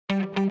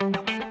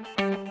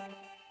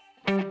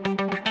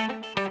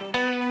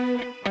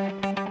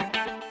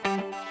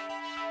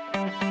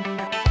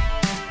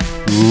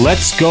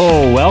Let's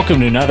go. Welcome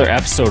to another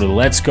episode of the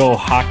Let's Go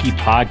Hockey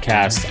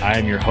Podcast. I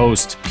am your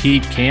host,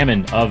 Pete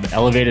Kamen of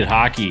Elevated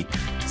Hockey.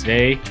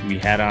 Today, we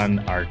had on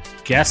our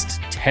guest,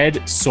 Ted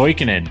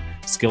Soikkonen,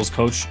 skills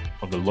coach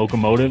of the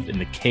Lokomotiv in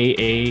the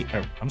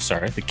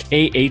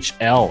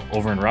KHL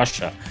over in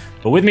Russia.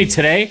 But with me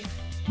today,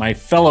 my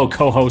fellow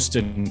co-host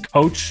and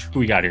coach,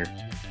 who we got here?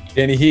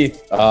 Danny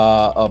Heath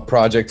of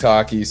Project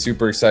Hockey.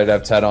 Super excited to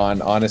have Ted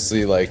on.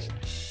 Honestly, the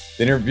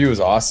interview was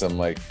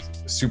awesome.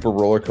 Super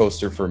roller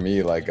coaster for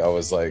me. I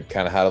was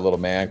kind of had a little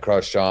man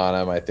crush on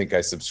him. I think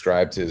I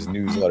subscribed to his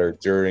newsletter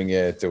during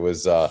it. It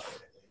was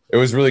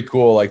really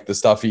cool. The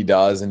stuff he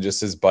does and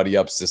just his buddy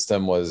up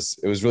system was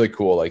really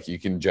cool. You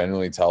can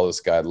genuinely tell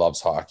this guy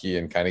loves hockey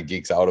and kind of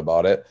geeks out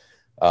about it,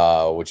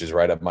 which is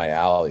right up my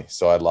alley.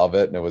 So I love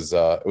it. And it was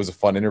a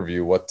fun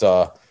interview. What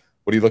are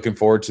you looking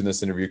forward to in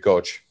this interview,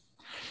 Coach?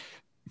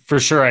 For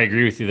sure, I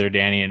agree with you there,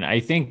 Danny. And I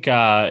think,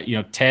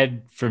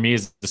 Ted, for me,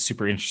 is a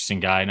super interesting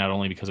guy, not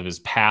only because of his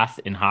path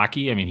in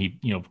hockey. I mean, he,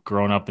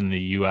 grown up in the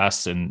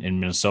U.S. and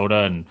in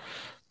Minnesota and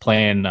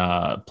playing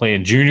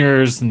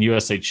juniors in the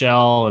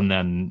USHL and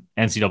then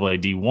NCAA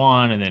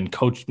D1 and then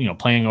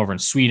playing over in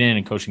Sweden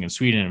and coaching in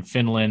Sweden and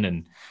Finland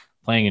and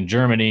playing in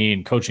Germany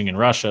and coaching in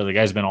Russia. The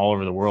guy's been all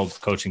over the world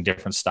coaching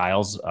different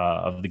styles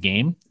of the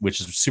game,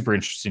 which is super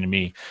interesting to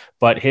me.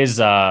 But his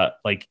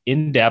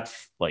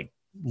in-depth,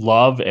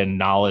 love and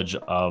knowledge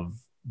of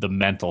the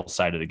mental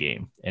side of the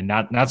game, and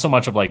not so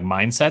much of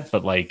mindset,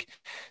 but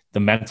the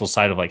mental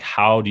side of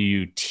how do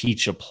you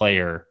teach a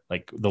player,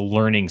 the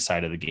learning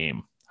side of the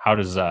game. How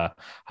does the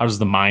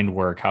mind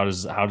work? How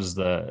does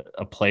a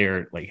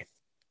player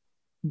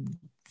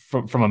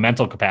from a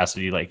mental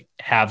capacity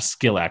have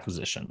skill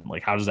acquisition?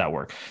 How does that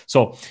work?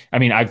 So I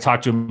mean, I've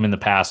talked to him in the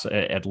past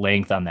at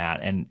length on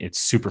that, and it's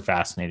super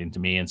fascinating to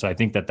me. And so I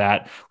think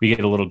that we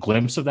get a little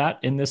glimpse of that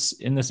in this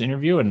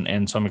interview,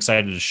 and so I'm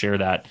excited to share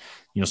that,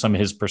 some of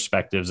his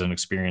perspectives and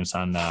experience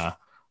on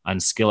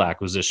skill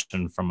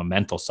acquisition from a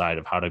mental side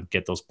of how to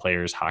get those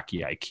players'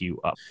 hockey IQ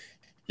up.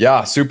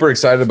 Yeah, super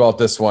excited about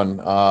this one.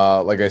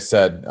 Like I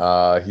said,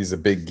 he's a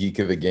big geek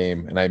of the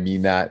game, and I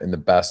mean that in the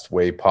best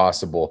way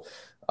possible.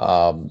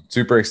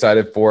 Super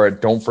excited for it.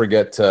 Don't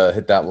forget to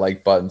hit that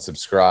like button,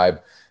 subscribe,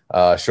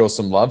 show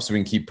some love so we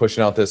can keep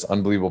pushing out this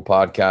unbelievable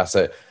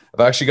podcast. I've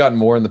actually gotten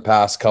more in the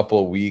past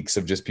couple of weeks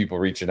of just people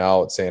reaching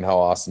out saying how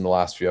awesome the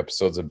last few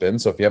episodes have been.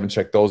 So if you haven't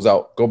checked those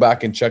out, go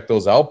back and check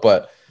those out.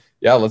 But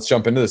yeah, let's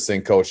jump into this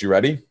thing, Coach. You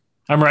ready?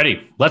 I'm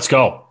ready. Let's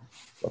go.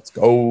 Let's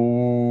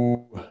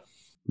go.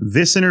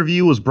 This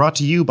interview was brought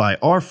to you by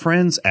our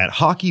friends at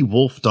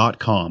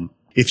HockeyWolf.com.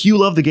 If you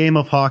love the game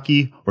of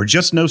hockey or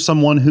just know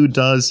someone who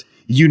does,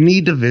 you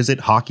need to visit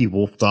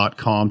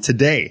HockeyWolf.com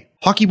today.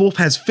 Hockey Wolf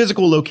has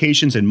physical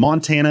locations in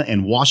Montana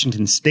and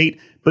Washington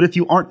State, but if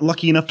you aren't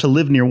lucky enough to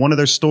live near one of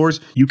their stores,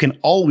 you can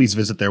always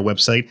visit their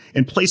website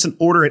and place an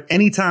order at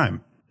any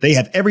time. They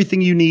have everything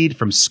you need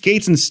from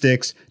skates and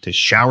sticks to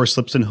shower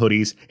slips and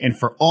hoodies. And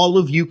for all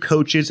of you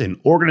coaches and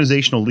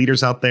organizational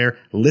leaders out there,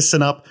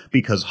 listen up,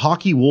 because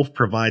Hockey Wolf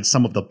provides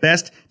some of the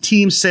best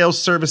team sales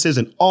services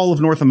in all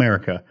of North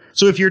America.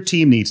 So if your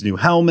team needs new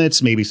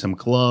helmets, maybe some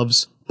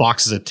gloves,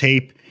 boxes of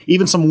tape,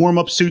 even some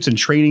warm-up suits and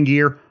training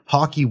gear,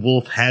 Hockey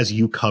Wolf has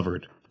you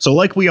covered. So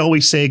like we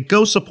always say,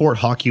 go support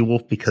Hockey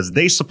Wolf because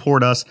they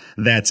support us.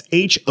 That's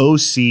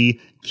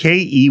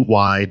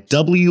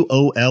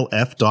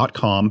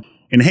HockeyWolf.com.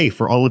 And hey,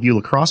 for all of you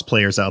lacrosse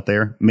players out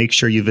there, make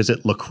sure you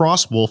visit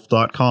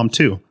lacrossewolf.com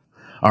too.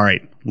 All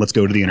right, let's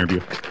go to the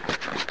interview.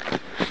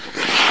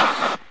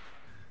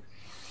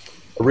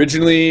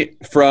 Originally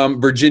from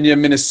Virginia,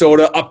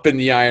 Minnesota, up in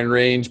the Iron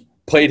Range,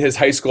 played his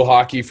high school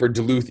hockey for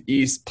Duluth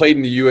East, played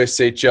in the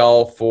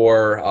USHL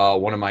for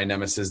one of my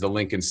nemesis, the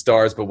Lincoln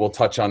Stars, but we'll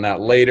touch on that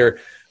later.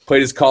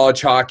 Played his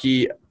college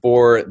hockey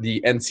for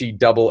the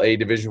NCAA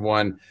Division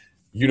I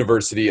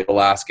University of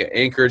Alaska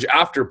Anchorage.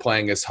 After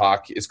playing his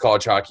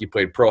college hockey,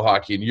 played pro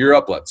hockey in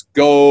Europe. Let's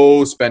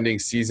go. Spending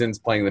seasons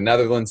playing the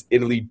Netherlands,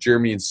 Italy,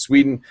 Germany, and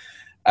Sweden.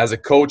 As a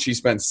coach, he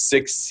spent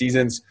 6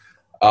 seasons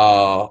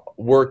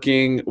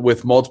working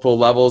with multiple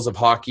levels of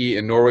hockey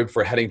in Norway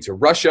before heading to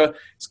Russia.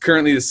 He's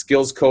currently the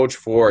skills coach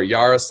for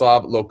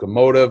Yaroslav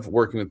Lokomotiv,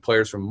 working with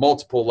players from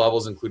multiple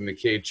levels, including the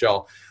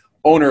KHL,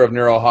 owner of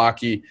Neuro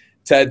Hockey.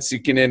 Ted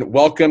Soikkonen,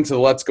 welcome to the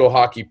Let's Go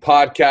Hockey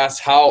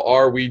Podcast. How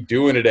are we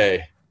doing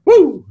today?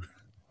 Woo!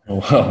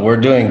 Well, we're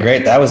doing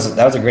great. That was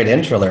a great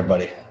intro there,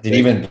 buddy. Didn't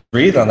even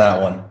breathe on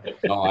that one.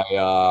 No,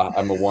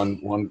 I'm a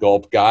one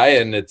gulp guy,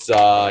 and it's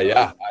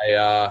that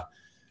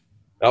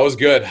was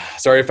good.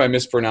 Sorry if I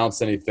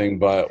mispronounced anything,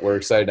 but we're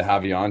excited to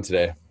have you on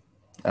today.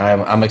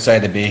 I'm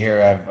excited to be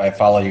here. I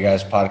follow you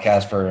guys'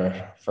 podcast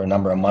for a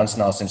number of months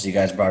now since you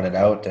guys brought it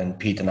out, and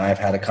Pete and I have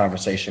had a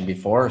conversation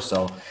before,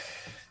 so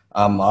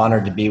I'm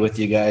honored to be with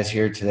you guys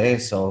here today.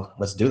 So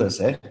let's do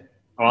this, eh?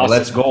 Awesome.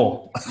 Let's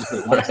go.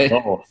 Let's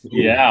go.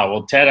 Yeah.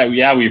 Well, Ted,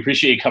 we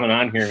appreciate you coming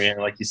on here, man.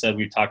 Like you said,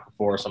 we've talked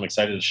before, so I'm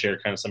excited to share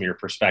kind of some of your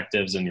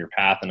perspectives and your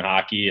path in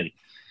hockey. And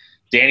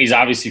Danny's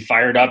obviously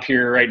fired up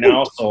here right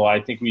now, so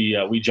I think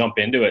we jump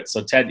into it.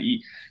 So, Ted,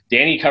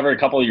 Danny covered a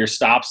couple of your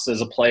stops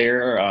as a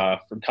player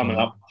from coming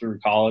up through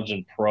college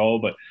and pro,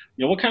 but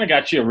what kind of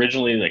got you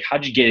originally? Like,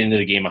 how'd you get into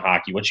the game of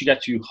hockey? What you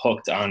got you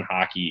hooked on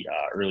hockey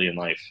early in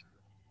life?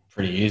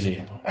 Pretty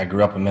easy. I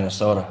grew up in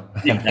Minnesota.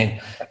 I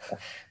mean,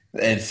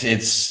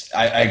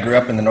 I grew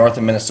up in the north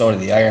of Minnesota,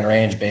 the Iron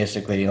Range,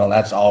 basically.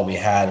 That's all we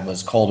had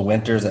was cold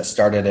winters that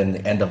started in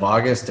the end of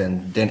August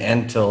and didn't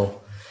end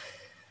till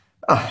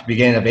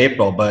beginning of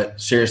April. But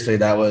seriously,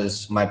 that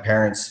was my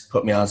parents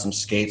put me on some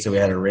skates. So we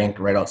had a rink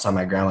right outside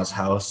my grandma's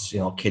house,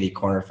 kitty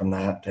corner from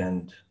that,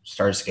 and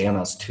started skating when I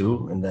was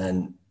 2. And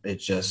then it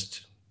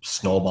just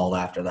snowballed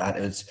after that.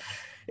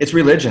 It's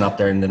religion up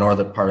there in the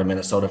northern part of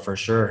Minnesota for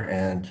sure.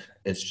 And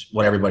it's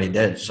what everybody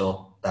did.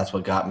 So that's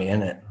what got me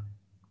in it.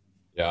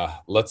 Yeah.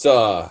 Let's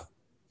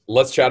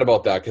chat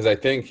about that. Cause I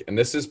think, and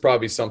this is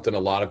probably something a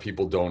lot of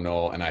people don't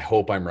know, and I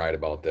hope I'm right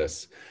about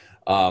this.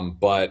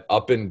 But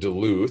up in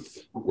Duluth,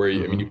 where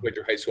you played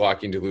your high school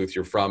hockey in Duluth,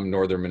 you're from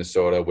northern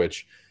Minnesota,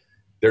 which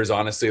there's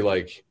honestly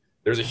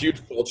there's a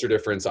huge culture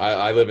difference.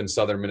 I live in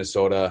southern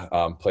Minnesota,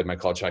 played my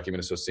college hockey at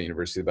Minnesota State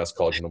University, the best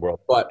college in the world.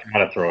 But I'm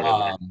gonna throw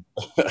it in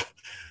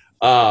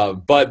there.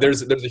 But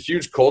there's a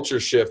huge culture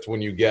shift when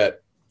you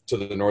get to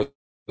the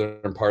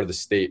northern part of the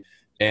state.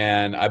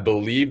 And I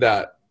believe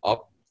that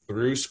up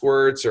through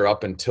Squirts or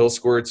up until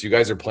Squirts, you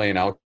guys are playing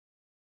out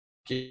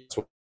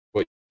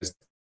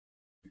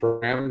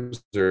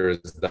programs, or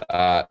is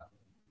that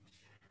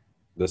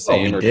the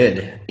same?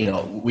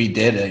 We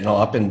did.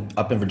 Up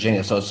in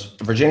Virginia. So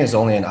Virginia is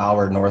only an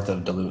hour north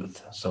of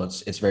Duluth, so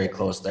it's very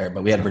close there.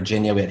 But we had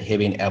Virginia, we had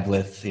Hibbing,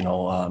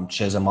 Eveleth,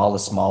 Chisholm, all the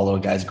small little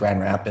guys,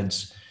 Grand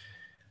Rapids.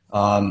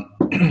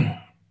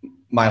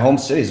 My home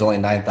city is only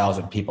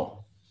 9,000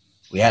 people.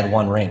 We had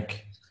one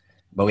rink,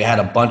 but we had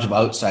a bunch of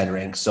outside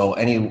rinks. So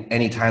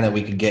any time that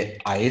we could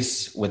get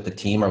ice with the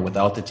team or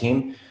without the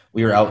team,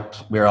 we were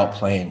out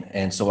playing.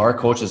 And so our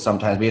coaches,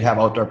 sometimes we'd have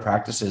outdoor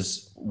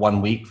practices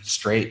 1 week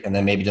straight, and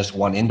then maybe just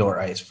one indoor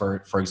ice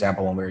for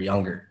example, when we were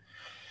younger.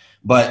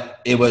 But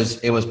it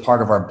was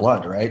part of our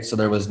blood, right? So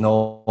there was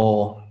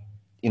no,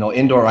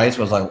 indoor ice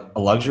was like a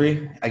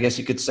luxury, I guess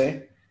you could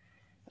say.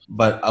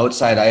 But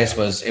outside ice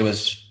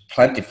was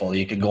plentiful.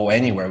 You could go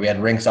anywhere. We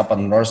had rinks up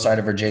on the north side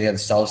of Virginia, the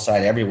south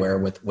side, everywhere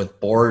with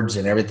boards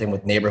and everything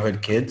with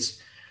neighborhood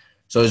kids.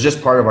 So it was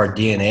just part of our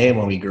DNA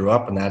when we grew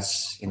up. And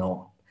that's,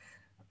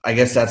 I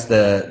guess that's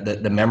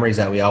the memories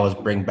that we always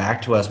bring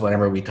back to us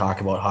whenever we talk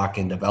about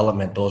hockey and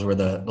development. Those were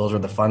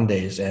the fun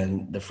days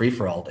and the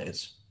free-for-all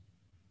days.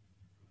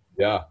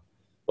 Yeah.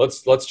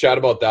 Let's chat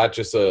about that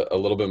just a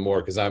little bit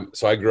more, because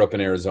I grew up in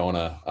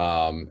Arizona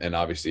and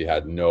obviously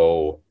had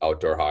no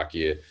outdoor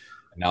hockey.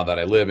 Now that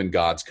I live in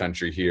God's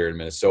country here in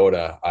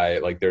Minnesota,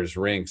 there's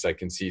rinks. I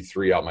can see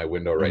 3 out my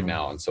window right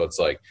now. And so it's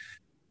like,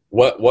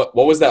 what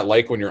was that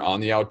like when you're on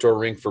the outdoor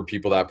rink for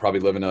people that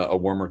probably live in a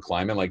warmer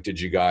climate? Like, did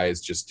you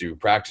guys just do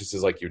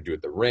practices like you do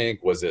at the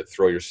rink? Was it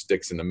throw your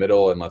sticks in the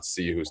middle and let's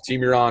see whose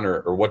team you're on?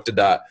 Or what did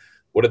that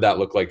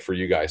look like for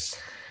you guys?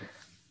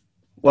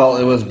 Well,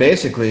 it was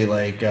basically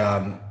like,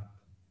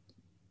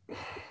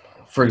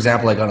 for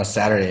example, like on a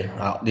Saturday,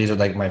 these are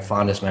like my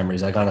fondest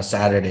memories. Like on a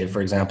Saturday,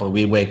 for example,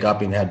 we'd wake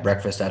up and had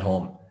breakfast at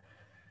home,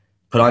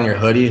 put on your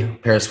hoodie,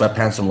 pair of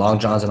sweatpants, some long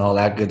johns and all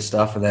that good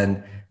stuff. And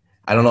then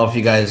I don't know if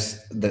you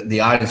guys,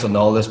 the audience will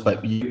know this,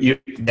 but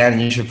Dan,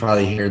 you should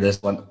probably hear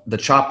this one. The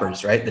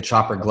choppers, right? The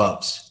chopper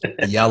gloves,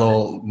 the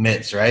yellow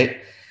mitts,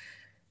 right?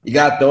 You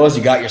got those,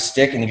 you got your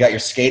stick and you got your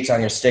skates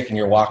on your stick and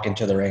you're walking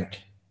to the rink.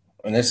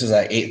 And this is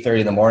at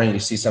 8:30 in the morning. You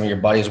see some of your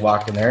buddies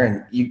walking there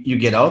and you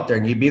get out there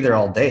and you'd be there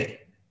all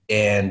day.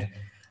 And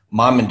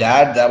mom and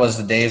dad, that was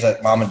the days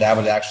that mom and dad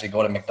would actually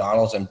go to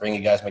McDonald's and bring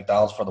you guys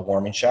McDonald's for the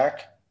warming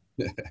shack.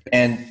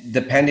 And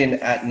depending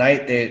at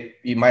night,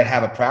 you might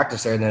have a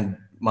practice there, and then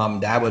mom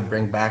and dad would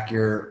bring back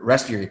your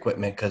rest of your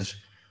equipment, because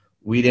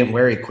we didn't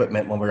wear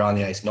equipment when we were on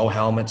the ice. No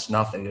helmets,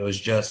 nothing. It was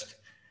just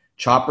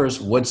choppers,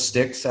 wood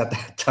sticks at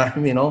that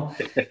time,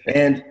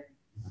 and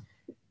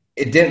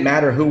it didn't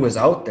matter who was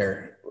out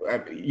there.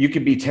 You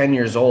could be 10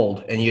 years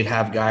old and you'd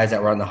have guys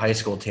that were on the high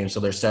school team. So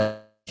they're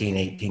 17,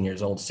 18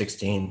 years old,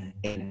 16.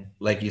 And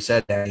like you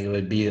said, Danny, it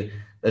would be,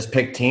 let's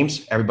pick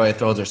teams. Everybody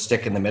throws their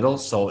stick in the middle.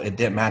 So it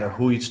didn't matter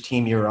whose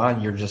team you're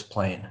on, you're just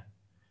playing.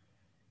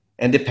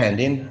 And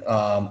depending,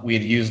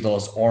 we'd use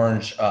those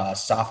orange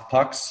soft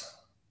pucks,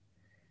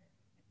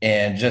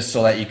 and just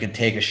so that you could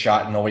take a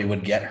shot and nobody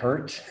would get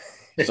hurt.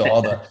 So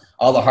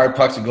all the hard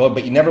pucks would go,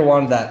 but you never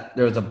wanted that.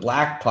 There was a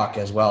black puck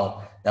as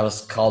well that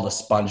was called a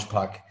sponge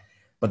puck.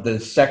 But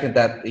the second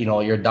that,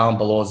 you're down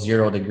below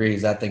 0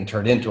 degrees, that thing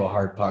turned into a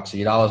hard puck. So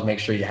you'd always make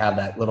sure you have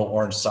that little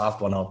orange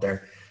soft one out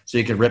there so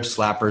you could rip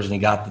slappers and you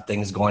got the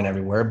things going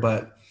everywhere.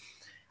 But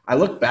I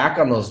look back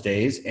on those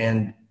days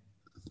and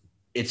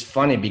it's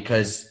funny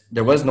because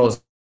there was no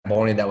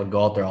Zamboni that would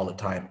go out there all the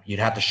time. You'd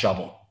have to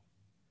shovel.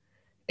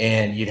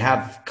 And you'd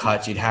have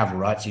cuts, you'd have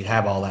ruts, you'd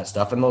have all that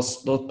stuff. And those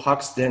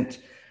pucks didn't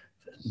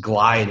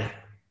glide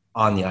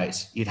on the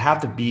ice. You'd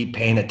have to be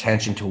paying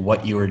attention to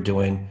what you were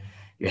doing.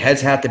 your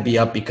heads have to be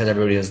up because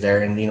everybody is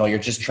there, and you're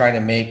just trying to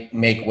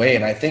make way.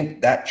 And I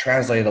think that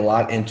translated a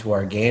lot into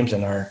our games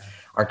and our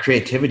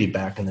creativity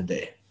back in the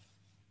day.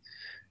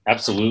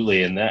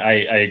 Absolutely, and I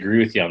agree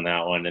with you on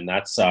that one. And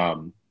that's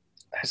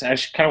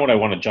actually kind of what I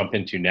want to jump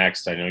into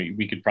next. I know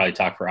we could probably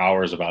talk for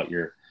hours about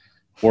your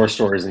war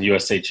stories in the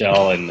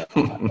USHL and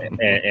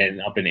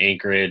up in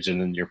Anchorage, and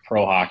then your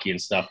pro hockey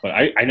and stuff. But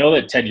I know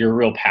that, Ted, you're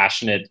real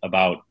passionate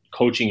about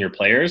coaching your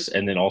players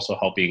and then also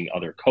helping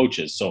other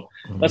coaches. So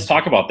let's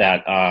talk about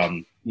that.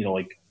 I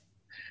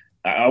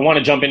want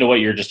to jump into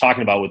what you're just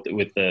talking about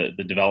with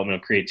the development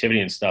of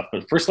creativity and stuff.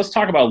 But first, let's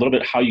talk about a little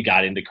bit how you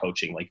got into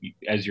coaching, like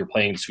as you're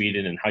playing in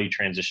Sweden, and how you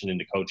transitioned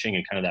into coaching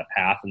and kind of that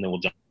path. And then we'll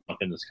jump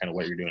into kind of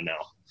what you're doing now.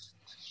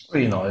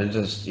 Well, it's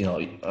just,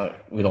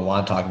 we don't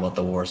want to talk about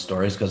the war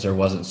stories because there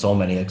wasn't so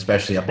many,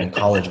 especially up in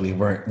college. We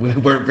weren't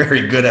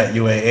very good at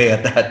UAA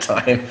at that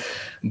time.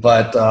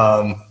 But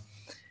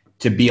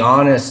to be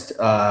honest,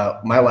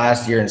 my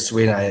last year in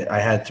Sweden, I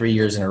had 3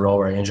 years in a row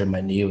where I injured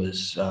my knee. It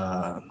was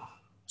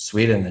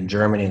Sweden and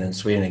Germany and then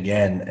Sweden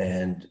again.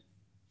 And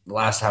the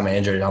last time I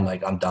injured it, I'm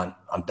like, I'm done.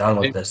 I'm done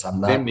with this. I'm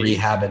not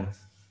rehabbing.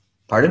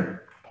 Pardon?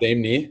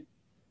 Same knee?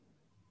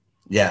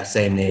 Yeah,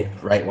 same knee.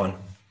 Right one.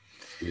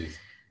 Jeez.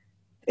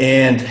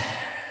 And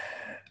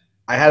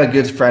I had a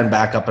good friend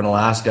back up in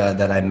Alaska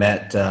that I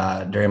met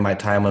during my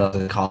time when I was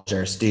in college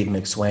there, Steve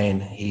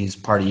McSwain. He's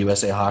part of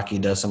USA Hockey,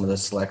 does some of the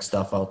select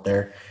stuff out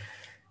there.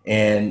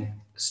 And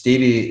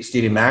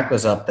Stevie Mack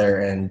was up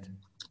there, and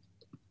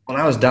when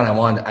I was done,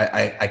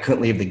 I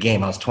couldn't leave the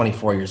game. I was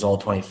 24 years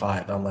old,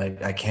 25. I'm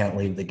like, I can't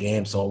leave the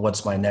game. So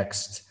what's my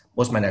next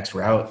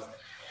route?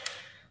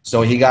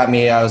 So he got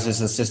me. I was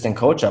his assistant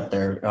coach up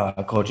there,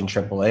 coaching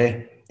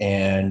AAA,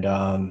 and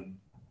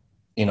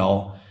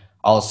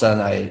all of a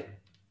sudden I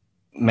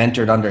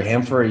mentored under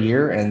him for a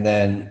year, and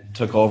then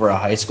took over a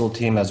high school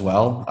team as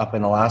well up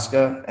in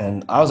Alaska.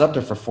 And I was up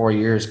there for 4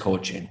 years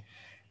coaching,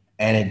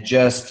 and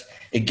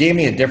it gave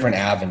me a different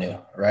avenue,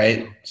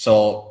 right?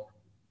 So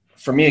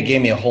for me, it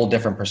gave me a whole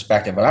different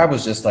perspective. But I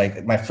was just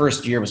like, my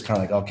first year was kind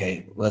of like,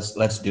 okay,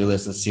 let's do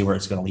this. Let's see where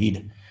it's going to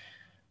lead.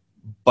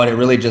 But it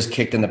really just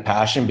kicked into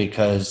passion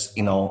because,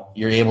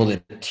 you're able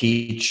to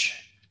teach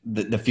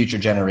the future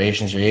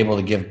generations. You're able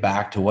to give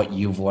back to what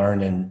you've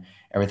learned and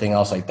everything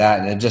else like that.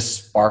 And it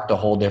just sparked a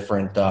whole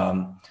different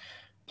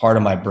part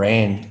of my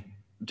brain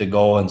to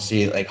go and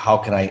see, like, how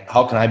can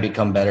I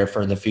become better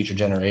for the future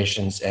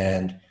generations?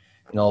 And,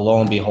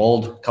 lo and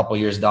behold, a couple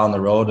years down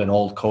the road, an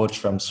old coach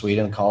from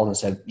Sweden called and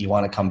said, "You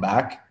want to come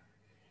back?"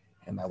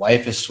 And my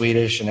wife is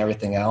Swedish and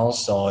everything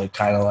else. So it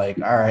kind of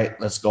like, all right,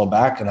 let's go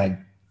back. And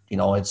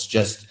it's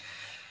just,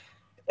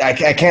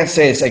 I can't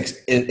say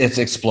it's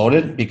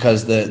exploded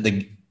because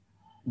the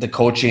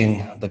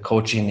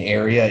coaching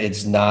area,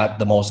 it's not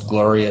the most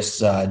glorious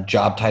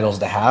job titles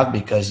to have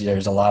because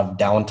there's a lot of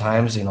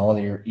downtimes.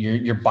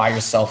 You're by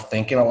yourself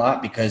thinking a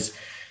lot because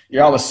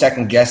you're always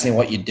second guessing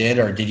what you did,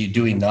 or did you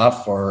do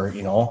enough, or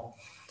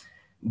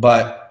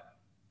but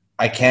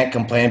I can't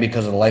complain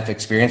because of the life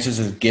experiences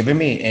it's given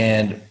me,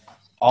 and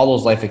all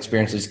those life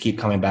experiences keep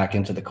coming back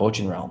into the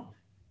coaching realm.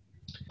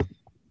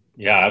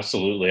 Yeah,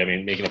 absolutely. I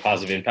mean, making a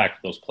positive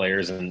impact with those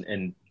players,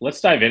 and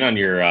let's dive in on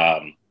your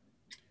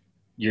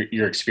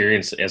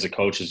experience as a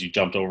coach as you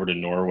jumped over to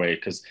Norway,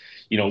 because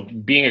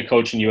being a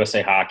coach in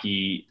USA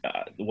Hockey,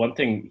 the one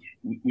thing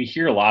we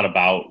hear a lot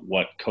about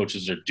what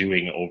coaches are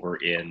doing over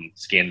in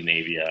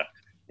Scandinavia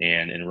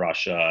and in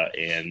Russia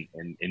and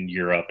in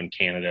Europe and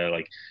Canada.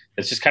 Like,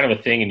 it's just kind of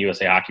a thing in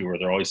USA Hockey where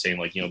they're always saying,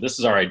 like, this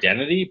is our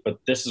identity, but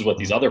this is what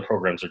these other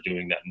programs are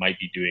doing that might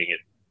be doing it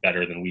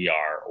better than we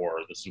are, or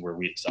this is where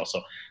we excel. So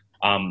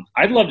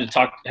I'd love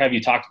to have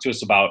you talk to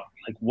us about,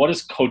 like, what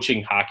is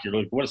coaching hockey,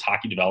 or what does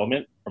hockey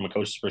development from a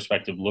coach's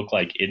perspective look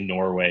like in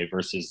Norway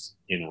versus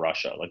in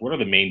Russia? Like, what are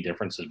the main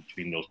differences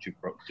between those two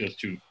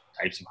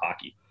types of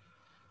hockey?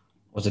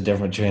 What's the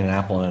difference between an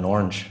apple and an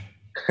orange?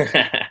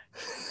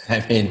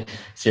 I mean,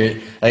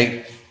 seriously,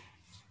 like,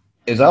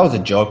 it's always a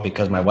joke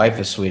because my wife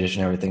is Swedish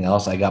and everything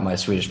else. I got my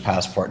Swedish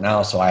passport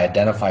now, so I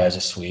identify as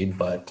a Swede,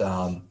 but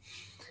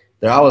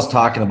they're always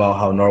talking about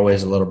how Norway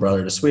is a little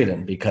brother to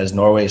Sweden because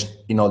Norway's,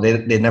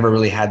 they never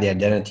really had the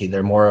identity.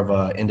 They're more of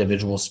an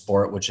individual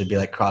sport, which would be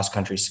like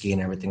cross-country ski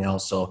and everything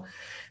else. So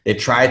they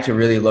tried to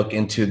really look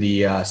into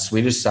the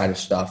Swedish side of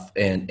stuff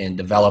and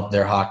develop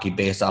their hockey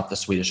based off the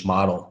Swedish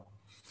model.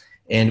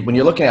 And when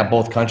you're looking at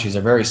both countries,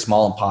 they're very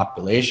small in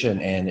population,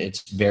 and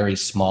it's very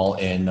small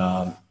in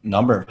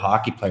number of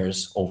hockey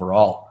players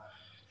overall.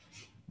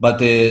 But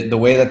the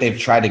way that they've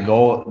tried to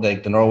go,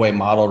 like the Norway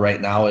model right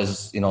now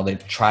is, they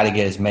try to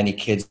get as many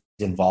kids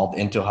involved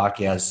into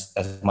hockey as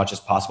much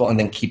as possible, and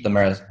then keep them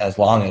as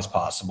long as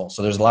possible.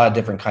 So there's a lot of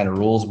different kind of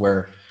rules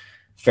where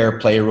fair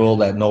play rule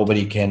that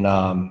nobody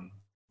can,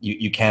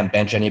 you can't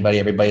bench anybody.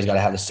 Everybody's got to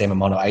have the same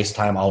amount of ice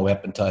time all the way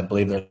up until I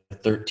believe they're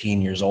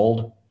 13 years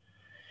old.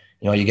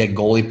 You get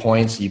goalie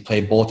points. You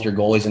play both your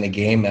goalies in the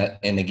game.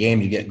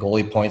 You get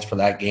goalie points for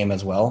that game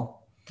as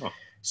well.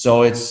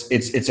 So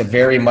it's a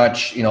very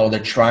much, they're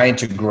trying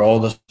to grow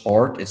the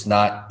sport. It's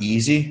not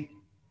easy,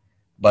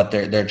 but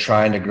they're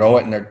trying to grow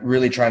it, and they're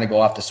really trying to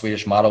go off the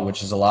Swedish model,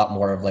 which is a lot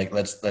more of like,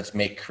 let's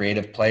make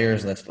creative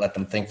players. Let's let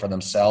them think for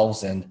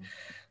themselves, and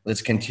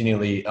let's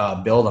continually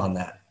build on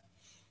that.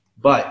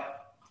 But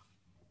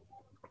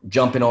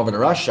jumping over to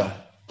Russia,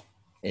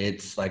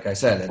 it's like I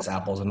said, it's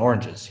apples and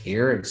oranges.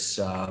 Here it's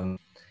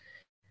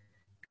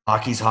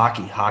hockey's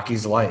hockey.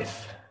 Hockey's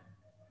life.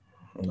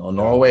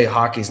 Norway,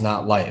 hockey's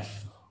not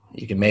life.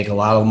 You can make a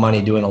lot of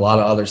money doing a lot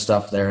of other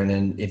stuff there, and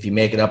then if you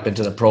make it up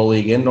into the pro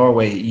league in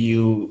Norway,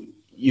 you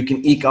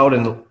can eke out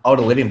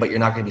a living, but you're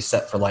not going to be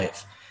set for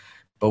life.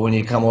 But when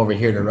you come over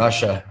here to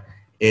Russia,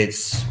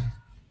 it's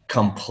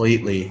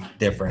completely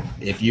different.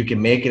 If you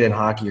can make it in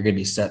hockey, you're going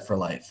to be set for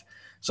life.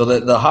 So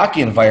the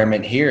hockey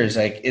environment here is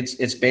like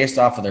it's based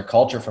off of their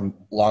culture from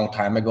a long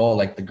time ago,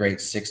 like the great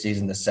 60s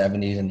and the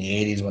 70s and the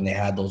 80s when they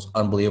had those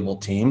unbelievable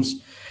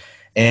teams.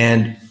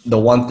 And the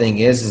one thing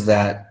is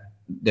that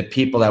the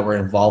people that were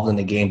involved in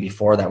the game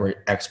before that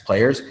were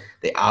ex-players,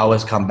 they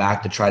always come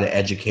back to try to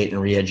educate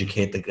and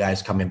re-educate the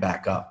guys coming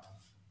back up.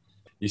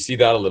 You see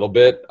that a little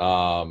bit.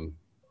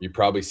 You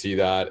probably see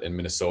that in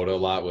Minnesota a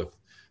lot with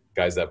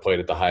guys that played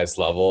at the highest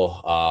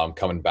level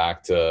coming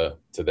back to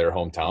their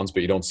hometowns,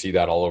 but you don't see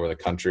that all over the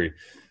country.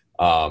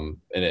 And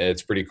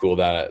it's pretty cool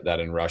that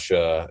in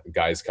Russia,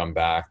 guys come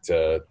back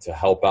to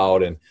help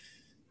out and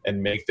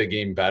make the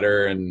game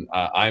better. And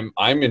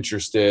I'm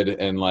interested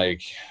in,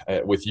 like,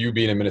 with you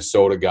being a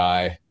Minnesota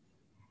guy,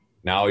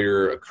 now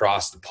you're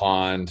across the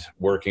pond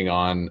working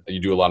on, you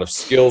do a lot of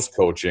skills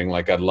coaching.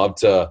 Like I'd love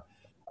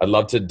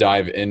to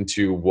dive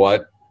into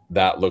what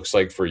that looks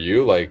like for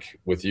you. Like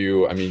with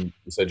you, I mean,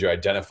 you said you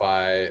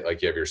identify,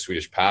 like you have your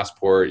Swedish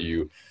passport,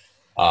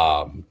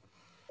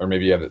 or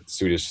maybe you have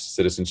Swedish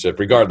citizenship,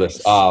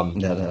 regardless.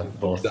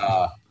 Both.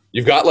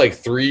 You've got like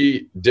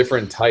 3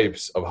 different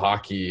types of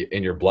hockey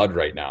in your blood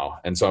right now.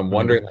 And so I'm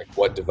wondering like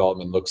what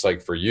development looks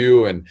like for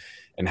you and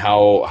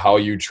how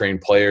you train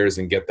players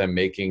and get them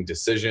making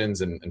decisions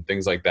and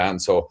things like that.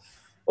 And so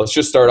let's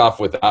just start off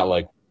with that.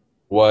 Like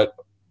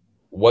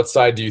what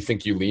side do you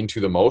think you lean to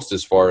the most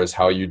as far as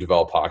how you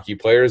develop hockey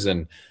players,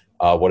 and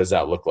what does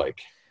that look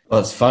like?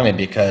 Well, it's funny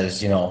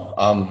because,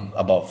 I'm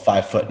about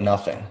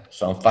 5'0",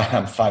 so I'm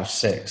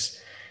 5'6",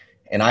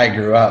 and I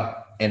grew up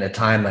in a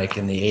time like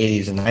in the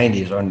 80s and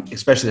 90s, or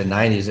especially the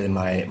 90s in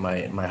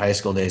my high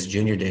school days,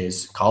 junior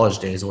days, college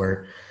days,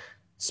 where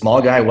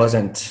small guy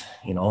wasn't,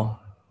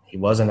 he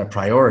wasn't a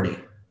priority.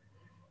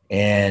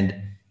 And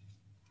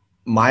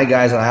my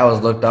guys that I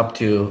always looked up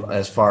to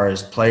as far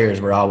as players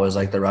were always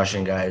like the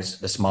Russian guys,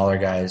 the smaller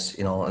guys,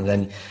 and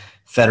then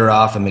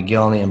Fedorov and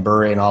McGillney and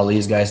Bure and all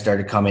these guys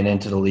started coming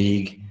into the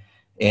league.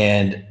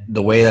 And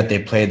the way that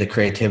they played, the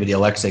creativity,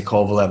 Alexei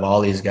Kovalev, all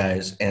these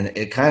guys, and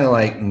it kind of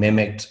like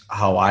mimicked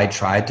how I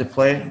tried to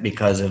play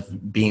because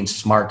of being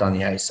smart on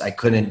the ice. I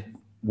couldn't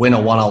win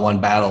a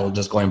one-on-one battle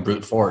just going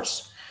brute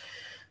force.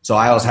 So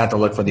I always had to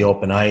look for the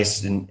open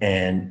ice and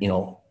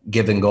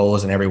giving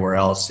goals and everywhere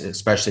else,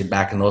 especially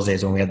back in those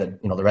days when we had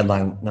the red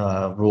line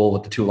rule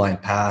with the 2-line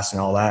pass and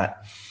all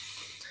that.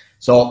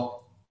 So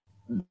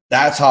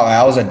that's how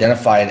I was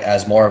identified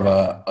as more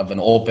of an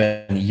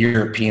open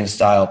European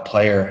style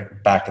player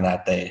back in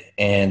that day.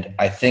 And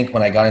I think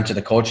when I got into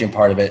the coaching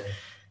part of it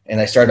and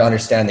I started to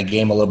understand the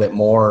game a little bit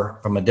more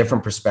from a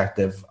different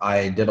perspective,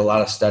 I did a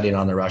lot of studying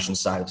on the Russian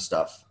side of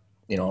stuff.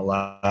 A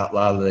lot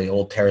of the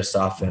old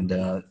Tarasov and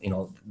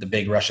the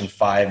big Russian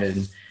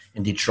 5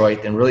 in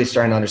Detroit, and really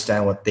starting to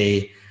understand what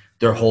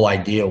their whole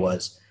idea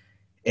was.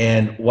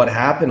 And what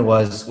happened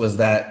was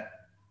that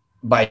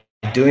by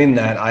doing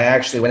that, I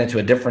actually went into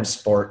a different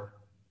sport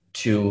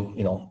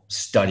to,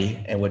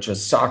 study, and which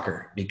was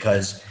soccer.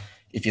 Because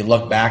if you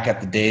look back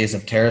at the days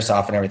of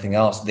Tarasov and everything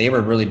else, they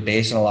were really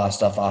basing a lot of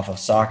stuff off of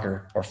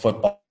soccer, or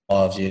football,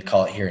 as you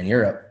call it here in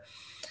Europe,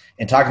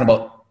 and talking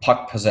about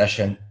puck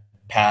possession,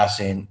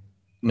 passing,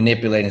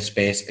 manipulating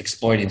space,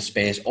 exploiting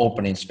space,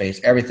 opening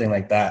space, everything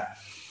like that.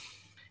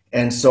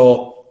 And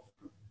so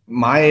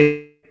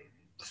my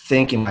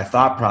thinking, my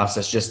thought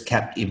process just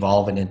kept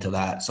evolving into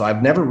that. So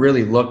I've never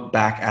really looked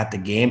back at the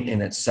game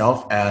in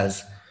itself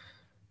as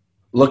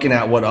looking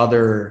at what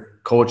other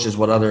coaches,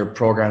 what other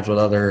programs, what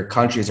other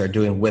countries are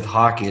doing with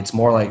hockey. It's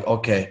more like,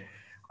 okay,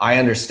 I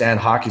understand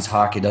hockey's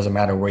hockey. It doesn't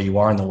matter where you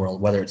are in the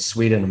world, whether it's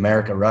Sweden,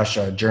 America,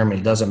 Russia,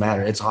 Germany, it doesn't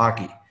matter. It's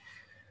hockey.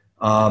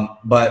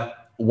 But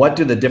what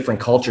do the different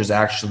cultures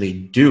actually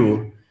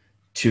do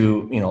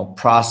to,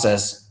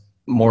 process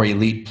more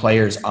elite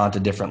players onto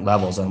different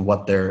levels and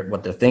what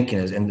their thinking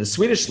is? And the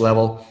Swedish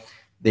level,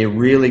 they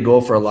really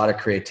go for a lot of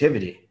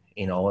creativity.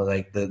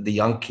 Like the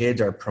young kids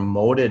are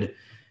promoted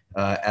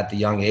at the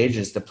young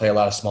ages to play a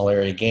lot of small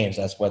area games.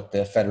 That's what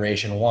the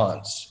federation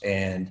wants.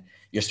 And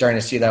you're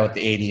starting to see that with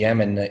the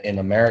ADM in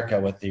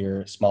America with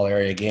your small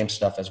area game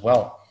stuff as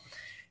well.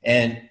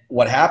 And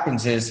what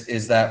happens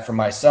is that for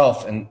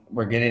myself, and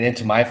we're getting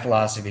into my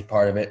philosophy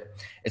part of it,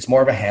 it's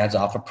more of a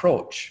hands-off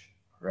approach,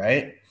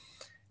 right?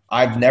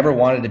 I've never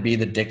wanted to be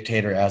the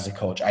dictator as a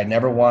coach. I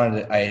never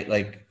wanted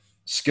to,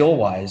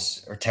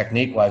 skill-wise or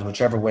technique-wise,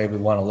 whichever way we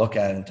want to look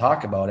at it and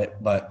talk about it,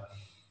 but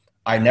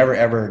I never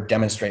ever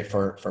demonstrate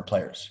for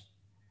players.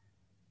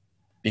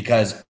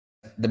 because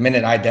the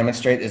minute I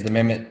demonstrate is the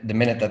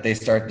minute that they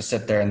start to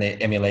sit there and they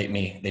emulate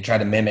me. They try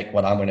to mimic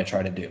what I'm going to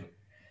try to do.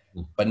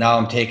 But now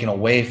I'm taking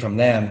away from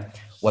them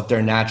what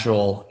their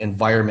natural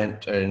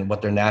environment and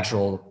what their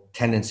natural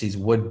tendencies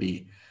would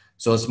be.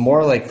 So it's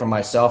more like for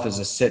myself is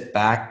to sit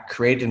back,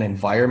 create an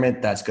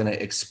environment that's going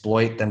to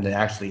exploit them to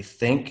actually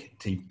think,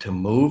 to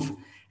move,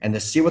 and to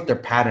see what their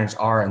patterns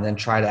are, and then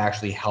try to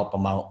actually help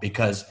them out.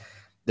 Because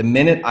the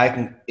minute I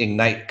can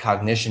ignite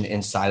cognition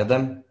inside of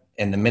them,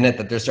 and the minute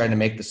that they're starting to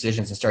make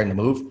decisions and starting to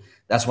move,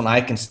 that's when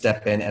I can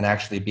step in and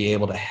actually be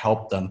able to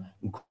help them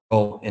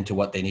grow into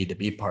what they need to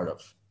be part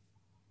of.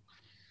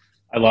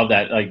 I love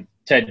that. Like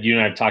Ted, you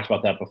and I have talked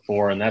about that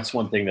before, and that's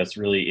one thing that's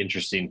really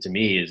interesting to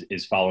me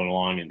is following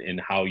along in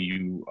how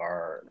you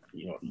are,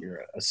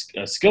 you're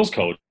a skills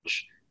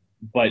coach,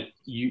 but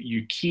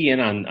you key in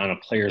on a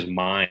player's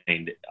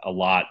mind a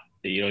lot.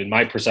 In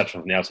my perception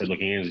from the outside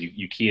looking in is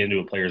you key into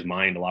a player's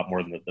mind a lot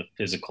more than the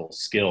physical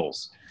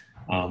skills,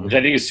 which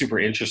I think is super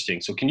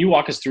interesting. So can you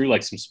walk us through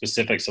like some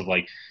specifics of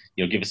like,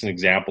 give us an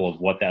example of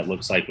what that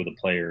looks like with a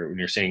player when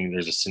you're saying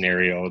there's a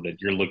scenario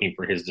that you're looking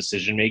for his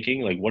decision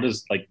making? Like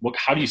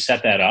how do you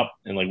set that up,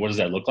 and like what does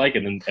that look like?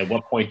 And then at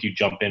what point do you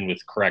jump in with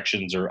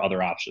corrections or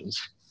other options?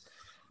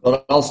 Well,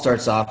 it all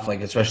starts off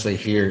like, especially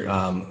here,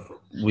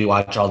 we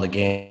watch all the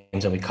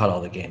games and we cut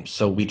all the games.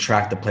 So we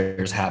track the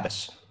players'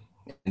 habits.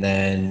 And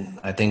then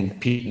I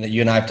think Pete,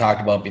 you and I have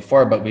talked about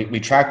before, but we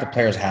track the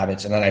players'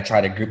 habits, and then I try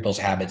to group those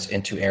habits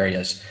into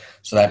areas.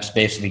 So that's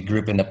basically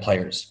grouping the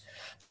players.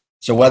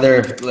 So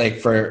whether like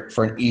for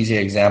an easy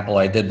example,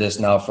 I did this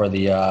now for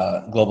the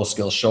Global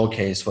Skills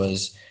Showcase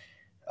was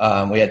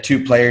we had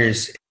 2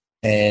 players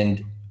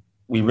and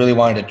we really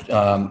wanted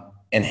to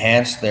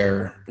enhance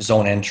their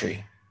zone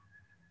entry.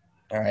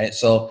 All right.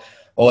 So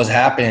what was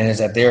happening is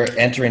that they're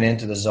entering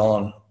into the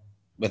zone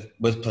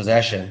with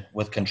possession,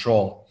 with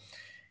control.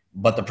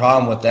 But the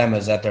problem with them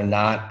is that they're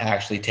not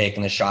actually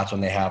taking the shots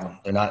when they have them.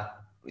 They're not,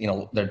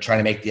 they're trying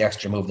to make the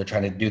extra move. They're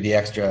trying to do the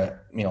extra,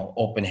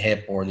 open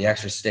hip or the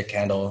extra stick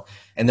handle,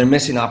 and they're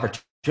missing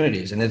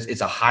opportunities. And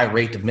it's a high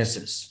rate of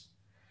misses.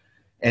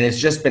 And it's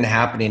just been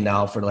happening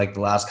now for like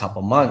the last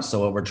couple months.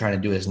 So what we're trying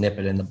to do is nip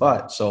it in the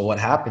butt. So what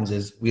happens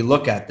is we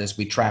look at this,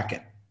 we track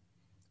it.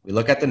 We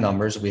look at the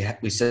numbers.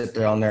 We sit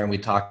there on there and we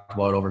talk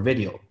about it over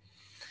video.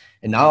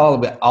 And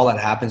now all that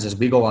happens is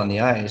we go on the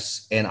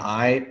ice and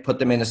I put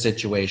them in a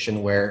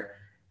situation where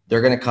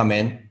they're going to come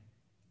in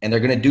and they're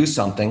going to do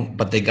something,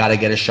 but they got to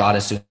get a shot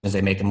as soon as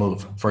they make a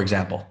move, for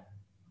example.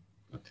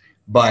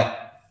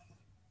 But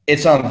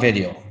it's on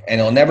video, and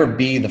it'll never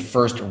be the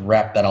first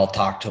rep that I'll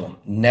talk to them.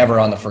 Never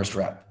on the first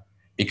rep,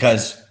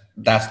 because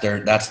that's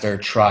their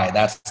try.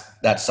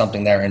 That's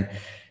something there. And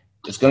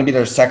it's going to be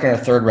their second or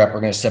third rep. We're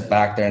going to sit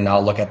back there and now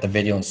look at the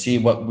video and see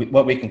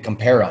what we can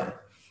compare on.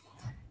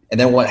 And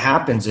then what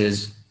happens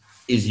is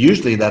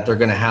usually that they're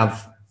going to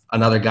have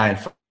another guy in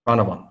front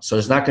of them. So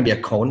there's not going to be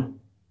a cone.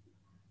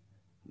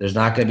 There's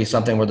not going to be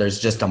something where there's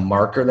just a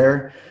marker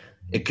there.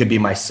 It could be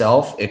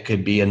myself. It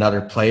could be another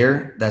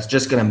player that's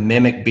just going to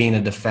mimic being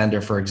a defender,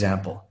 for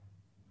example.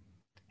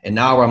 And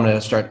now I'm going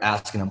to start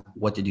asking them,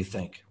 what did you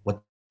think?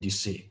 What did you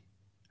see?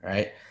 All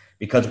right?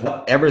 Because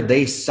whatever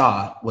they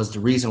saw was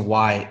the reason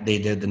why they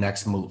did the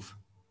next move.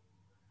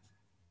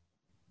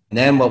 And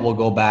then what we'll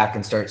go back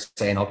and start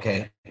saying,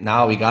 okay,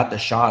 now we got the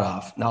shot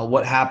off. Now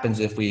what happens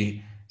if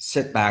we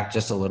sit back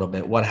just a little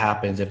bit? What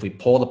happens if we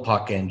pull the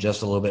puck in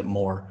just a little bit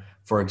more,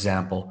 for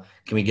example?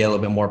 Can we get a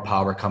little bit more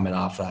power coming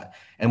off that?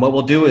 And what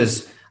we'll do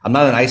is, I'm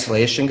not an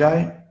isolation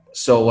guy.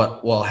 So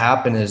what will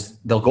happen is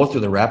they'll go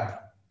through the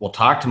rep. We'll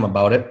talk to them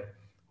about it.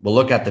 We'll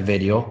look at the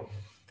video.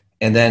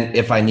 And then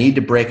if I need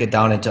to break it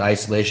down into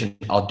isolation,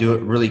 I'll do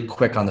it really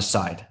quick on the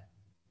side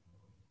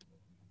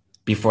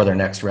before their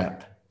next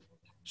rep.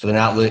 So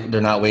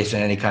they're not wasting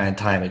any kind of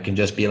time. It can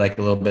just be like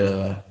a little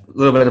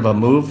bit of a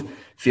move,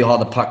 feel how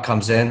the puck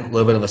comes in, a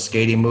little bit of a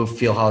skating move,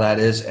 feel how that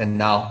is, and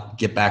now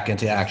get back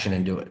into action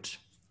and do it.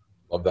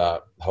 Love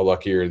that. How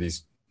lucky are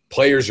these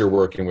players you're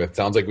working with?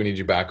 Sounds like we need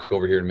you back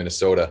over here in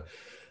Minnesota.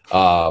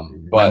 But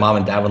my mom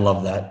and dad would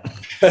love that.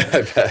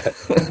 I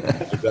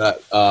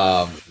bet.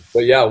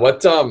 But yeah,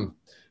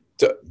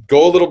 to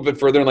go a little bit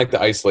further in like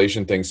the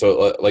isolation thing.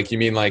 So like, you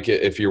mean like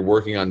if you're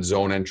working on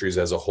zone entries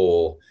as a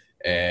whole,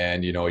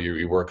 and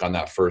you work on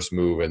that first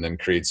move and then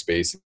create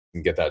space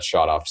and get that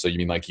shot off. So you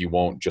mean like you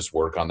won't just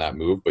work on that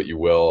move, but you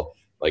will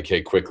like,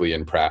 hey, quickly in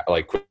the back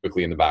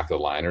of the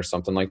line or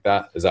something like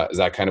that? Is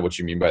that kind of what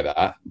you mean by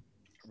that?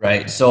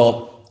 Right.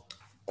 So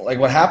like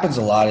what happens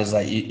a lot is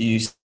that you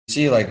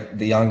see like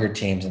the younger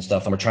teams and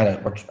stuff, and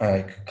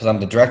because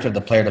I'm the director of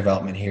the player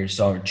development here.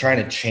 So we're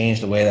trying to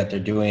change the way that they're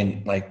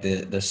doing like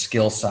the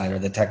skill side or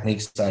the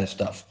technique side of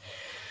stuff.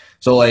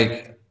 So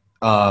like,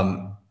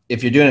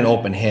 if you're doing an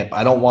open hip,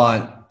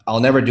 I'll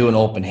never do an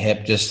open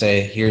hip. Just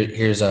say,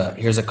 here's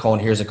a cone,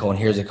 here's a cone,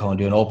 here's a cone.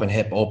 Do an open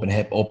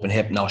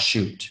hip, now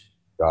shoot.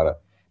 Got it.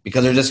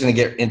 Because they're just going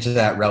to get into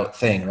that route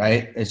thing,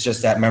 right? It's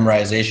just that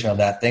memorization of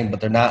that thing,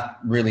 but they're not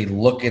really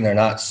looking, they're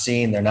not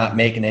seeing, they're not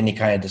making any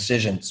kind of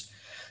decisions.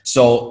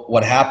 So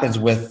what happens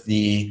with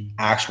the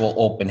actual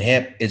open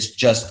hip is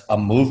just a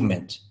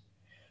movement.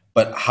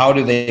 But how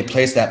do they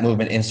place that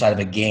movement inside of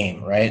a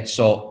game, right?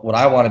 So what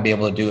I want to be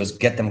able to do is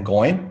get them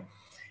going.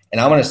 And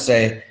I'm going to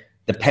say,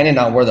 depending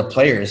on where the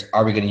player is,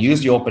 are we going to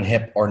use the open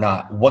hip or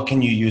not? What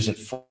can you use it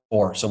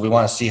for? So we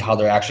want to see how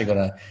they're actually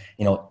going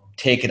to,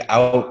 take it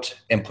out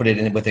and put it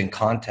in within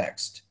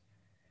context.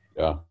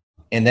 Yeah.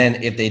 And then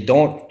if they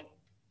don't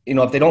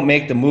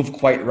make the move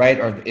quite right,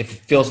 or if it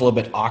feels a little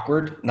bit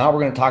awkward, now we're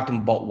going to talk to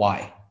them about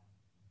why.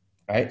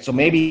 Right? So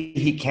maybe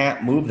he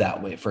can't move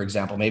that way, for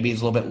example. Maybe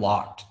he's a little bit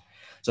locked.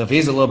 So if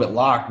he's a little bit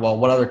locked, well,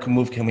 what other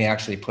move can we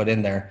actually put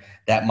in there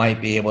that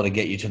might be able to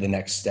get you to the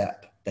next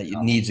step, that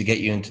needs to get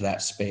you into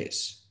that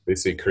space?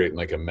 Basically creating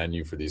like a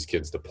menu for these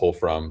kids to pull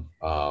from.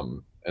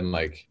 And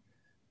like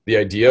the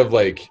idea of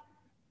like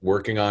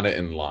working on it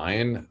in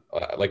line,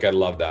 like I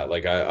love that.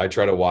 Like I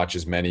try to watch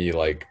as many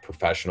like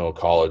professional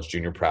college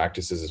junior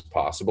practices as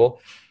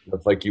possible.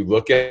 It's like you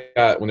look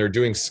at when they're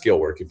doing skill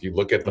work, if you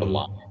look at the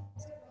line,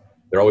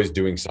 they're always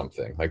doing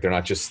something. Like they're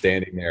not just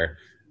standing there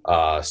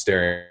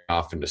staring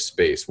off into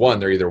space. One,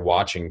 they're either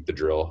watching the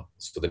drill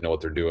so they know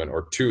what they're doing,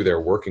 or two, they're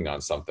working on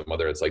something,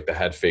 whether it's like the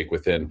head fake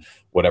within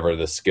whatever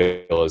the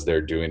skill is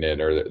they're doing it,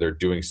 or they're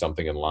doing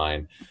something in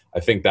line. I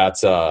think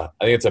it's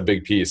a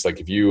big piece. Like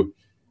if you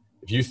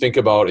think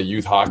about a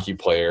youth hockey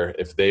player,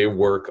 if they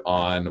work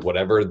on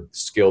whatever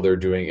skill they're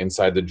doing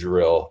inside the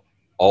drill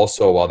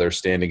also while they're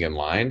standing in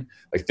line,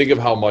 like think of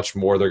how much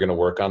more they're going to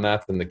work on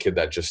that than the kid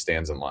that just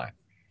stands in line.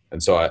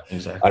 And so I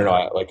don't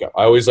know,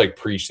 I always like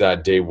preach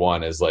that day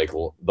one is like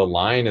the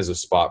line is a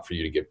spot for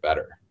you to get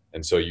better.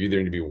 And so you either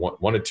need to be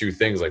one of two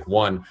things, like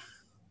one,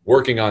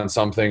 working on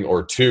something,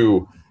 or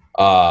two,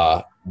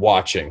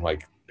 watching,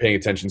 like paying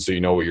attention so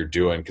you know what you're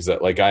doing. Cause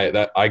I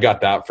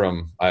got that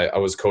from, I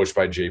was coached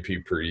by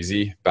JP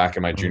Parisi back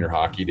in my junior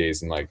hockey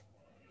days. And like,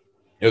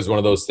 it was one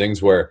of those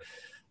things where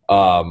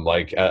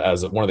like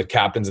as one of the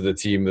captains of the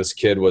team, this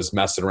kid was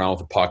messing around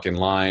with a puck in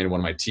line,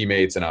 one of my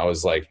teammates, and I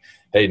was like,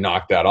 hey,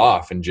 knock that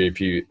off. And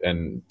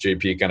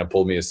JP kind of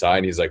pulled me aside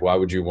and he's like, why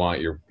would you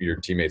want your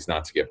teammates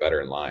not to get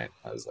better in line?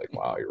 I was like,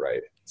 wow, you're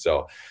right.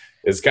 So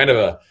it's kind of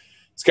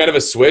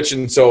a switch.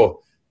 And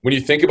so when you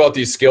think about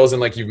these skills,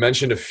 and like you've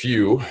mentioned a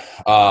few,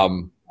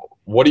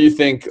 what do you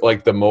think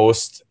like the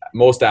most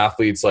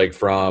athletes, like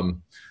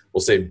from, we'll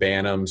say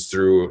Bantams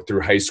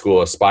through high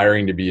school,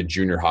 aspiring to be a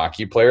junior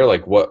hockey player,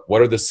 like what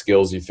are the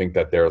skills you think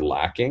that they're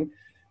lacking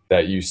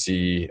that you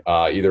see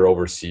either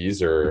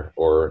overseas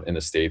or in the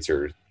States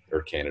or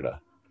Canada?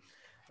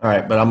 All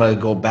right, but I'm going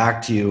to go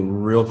back to you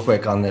real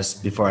quick on this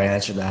before I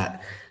answer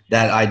that.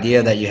 That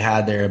idea that you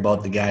had there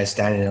about the guys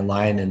standing in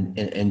line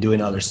and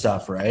doing other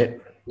stuff, right?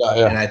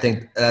 Yeah. And I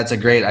think that's a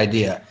great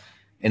idea.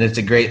 And it's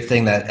a great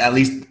thing that at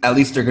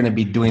least they're going to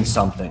be doing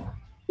something.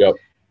 Yep.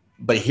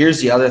 But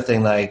here's the other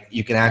thing, like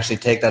you can actually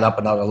take that up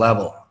another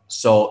level.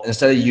 So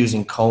instead of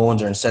using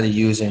cones, or instead of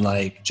using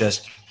like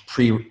just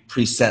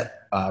preset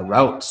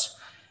routes,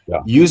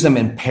 use them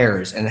in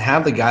pairs and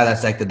have the guy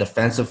that's like the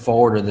defensive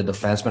forward or the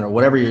defenseman or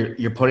whatever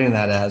you're putting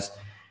that as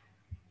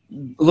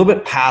a little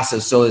bit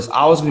passive. So it's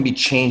always going to be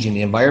changing.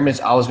 The environment's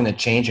always going to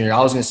change, and you're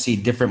always going to see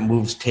different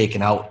moves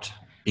taken out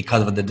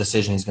because of the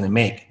decision he's going to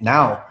make.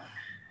 Now,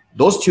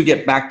 those two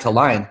get back to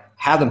line,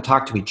 have them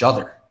talk to each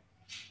other.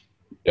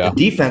 Yeah.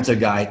 The defensive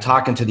guy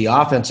talking to the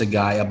offensive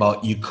guy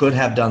about, you could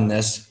have done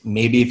this.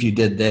 Maybe if you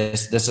did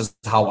this, this is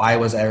how I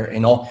was there.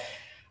 All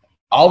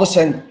of a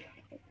sudden,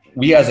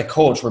 we as a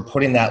coach, we're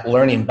putting that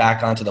learning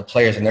back onto the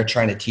players, and they're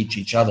trying to teach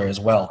each other as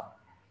well.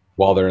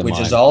 While they're in line.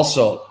 Which is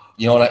also,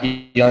 you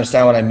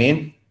understand what I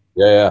mean?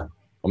 Yeah.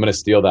 I'm going to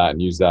steal that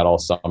and use that all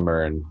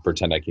summer and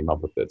pretend I came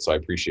up with it. So I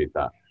appreciate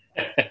that.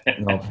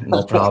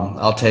 No problem.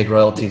 I'll take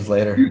royalties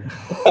later.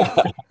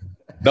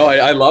 No,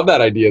 I love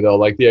that idea though.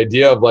 Like the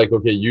idea of like,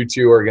 okay, you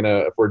two are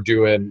if we're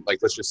doing like,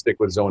 let's just stick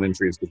with zone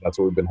entries because that's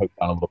what we've been hooked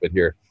on a little bit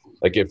here.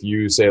 Like if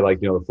you say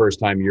like, the first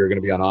time you're going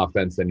to be on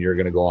offense, then you're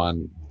going to go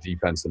on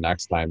defense the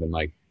next time.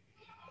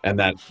 And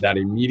that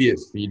immediate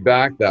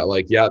feedback that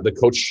like, yeah, the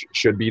coach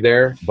should be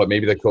there, but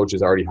maybe the coach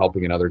is already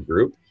helping another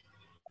group.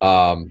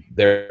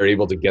 They're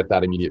able to get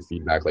that immediate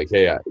feedback. Like,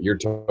 hey, your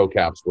toe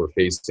caps were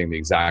facing the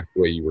exact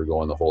way you were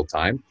going the whole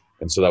time.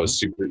 And so that was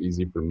super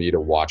easy for me to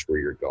watch where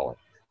you're going.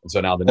 And so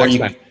now the next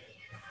time.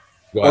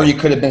 Or you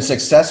could have been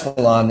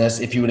successful on this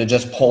if you would have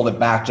just pulled it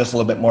back just a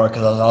little bit more,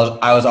 because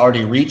I was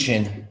already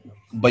reaching,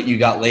 but you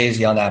got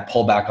lazy on that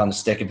pullback on the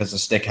stick if it's a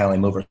stick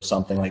handling move or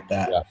something like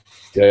that.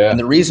 Yeah. And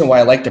the reason why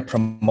I like to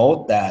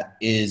promote that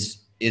is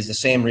the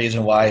same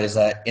reason why is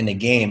that in the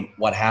game,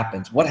 what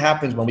happens? What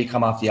happens when we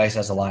come off the ice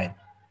as a line?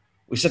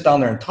 We sit down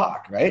there and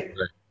talk, right?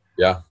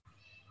 Yeah.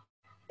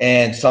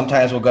 And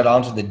sometimes we'll go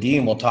down to the D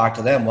and we'll talk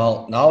to them.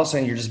 Well, now all of a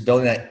sudden you're just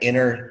building that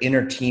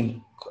inner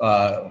team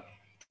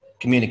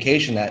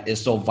communication that is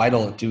so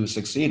vital to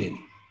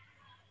succeeding.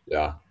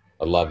 Yeah,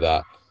 I love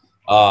that.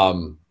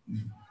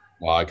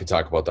 Well, I could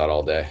talk about that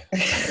all day.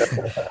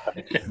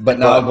 But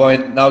now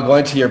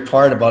going to your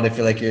part about if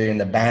you're in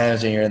the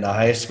bands and you're in the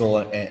high school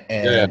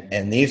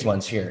and these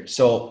ones here.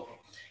 So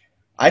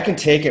I can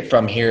take it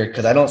from here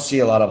because I don't see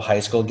a lot of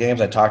high school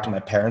games. I talk to my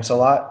parents a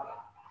lot,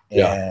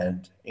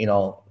 and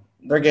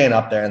they're getting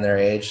up there in their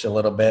age a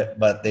little bit,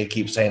 but they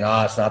keep saying,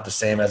 "Oh, it's not the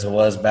same as it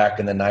was back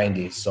in the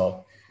 '90s."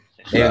 So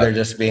maybe they're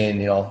just being,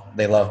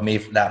 they love me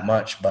that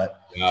much. But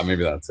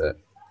maybe that's it.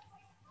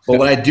 But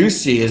what I do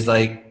see is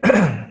like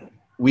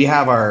we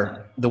have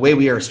the way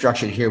we are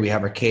structured here. We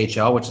have our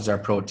KHL, which is our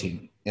pro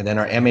team, and then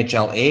our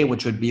MHLA,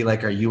 which would be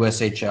like our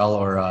USHL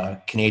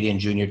or Canadian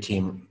junior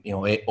team,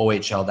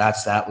 OHL,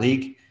 that's that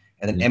league.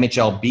 And then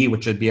MHLB,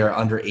 which would be our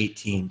under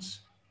 18s.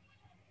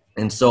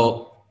 And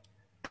so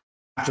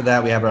after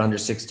that, we have our under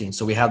 16.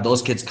 So we have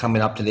those kids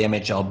coming up to the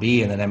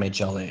MHLB and then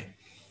MHLA.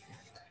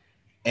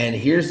 And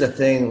here's the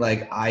thing,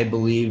 like I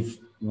believe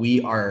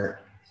there's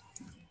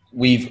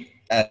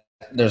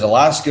a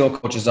lot of skill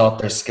coaches out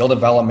there. Skill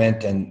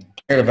development and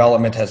player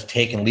development has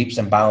taken leaps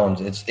and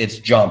bounds. It's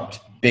jumped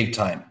big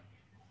time.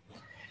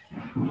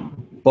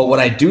 But what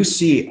I do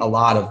see a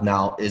lot of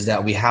now is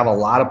that we have a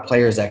lot of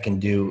players that can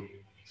do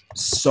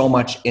so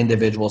much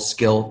individual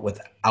skill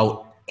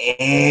without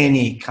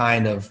any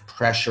kind of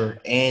pressure,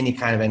 any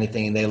kind of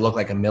anything, and they look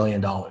like $1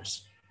 million.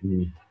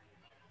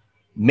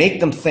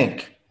 Make them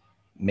think,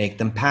 make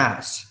them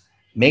pass,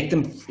 make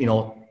them,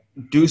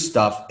 do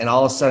stuff, and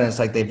all of a sudden it's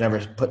like they've never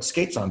put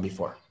skates on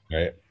before.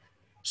 Right.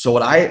 So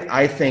what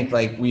I think,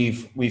 like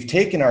we've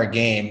taken our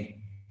game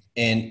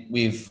and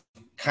we've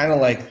kind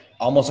of like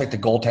almost like the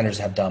goaltenders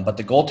have done, but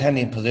the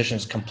goaltending position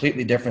is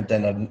completely different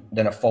than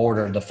a forward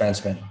or a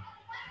defenseman.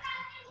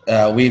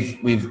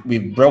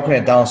 We've broken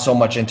it down so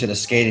much into the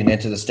skating,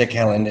 into the stick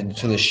handling,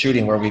 into the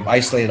shooting, where we've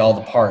isolated all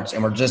the parts,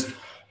 and we're just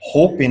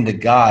hoping to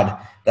God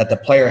that the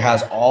player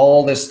has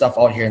all this stuff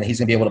out here and he's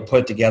gonna be able to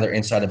put it together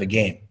inside of a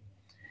game.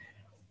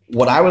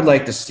 What I would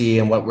like to see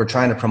and what we're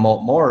trying to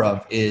promote more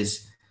of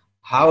is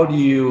how do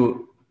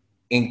you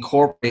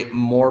incorporate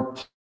more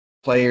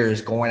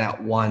players going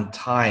at one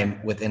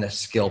time within a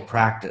skill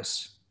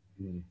practice,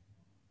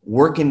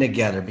 working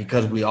together,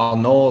 because we all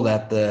know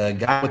that the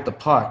guy with the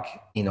puck,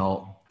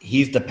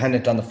 he's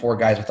dependent on the four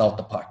guys without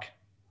the puck.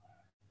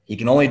 He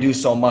can only do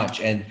so much.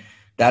 And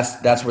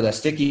that's where that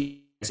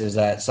sticky is,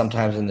 that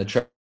sometimes in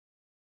the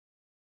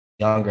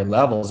younger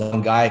levels,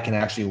 one guy can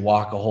actually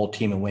walk a whole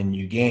team and win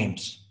you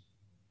games.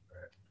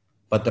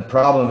 But the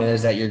problem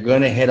is that you're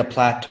going to hit a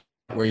plateau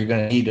where you're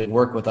going to need to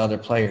work with other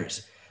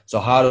players. So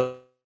how do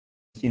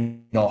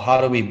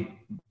we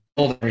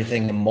build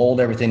everything and mold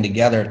everything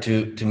together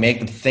to make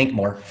them think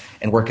more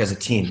and work as a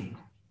team?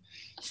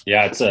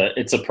 Yeah,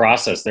 it's a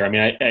process there. I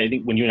mean, I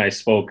think when you and I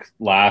spoke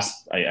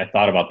last, I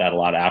thought about that a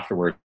lot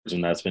afterwards,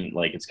 and that's been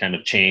like, it's kind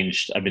of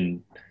changed. I've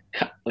been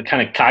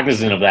kind of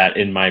cognizant of that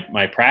in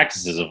my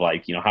practices of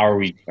like,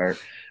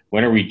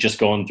 when are we just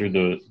going through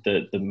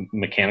the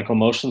mechanical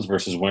motions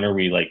versus when are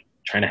we like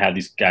trying to have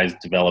these guys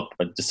develop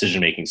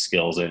decision-making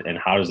skills, and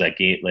how does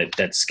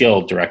that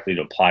skill directly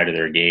to apply to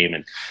their game?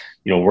 And,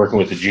 working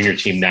with the junior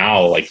team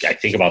now, like I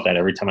think about that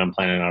every time I'm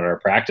planning out our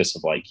practice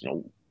of like,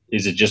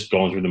 is it just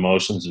going through the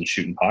motions and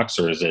shooting pucks,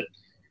 or is it,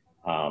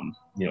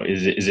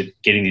 is it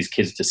getting these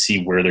kids to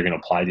see where they're going to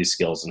apply these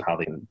skills and how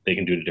they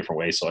can do it a different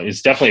way? So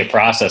it's definitely a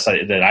process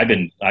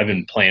that I've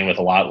been playing with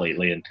a lot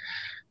lately. And,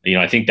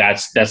 I think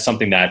that's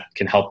something that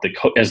can help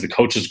as the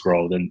coaches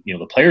grow, then,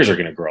 the players are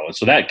going to grow. And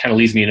so that kind of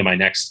leads me into my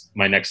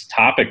next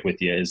topic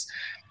with you is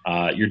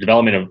your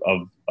development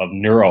of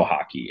neuro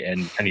hockey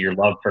and kind of your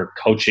love for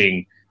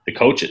coaching the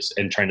coaches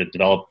and trying to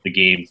develop the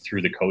game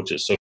through the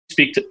coaches. So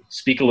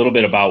speak a little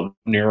bit about what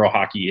neuro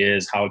hockey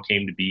is, how it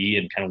came to be,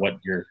 and kind of what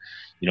your,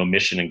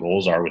 mission and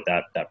goals are with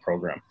that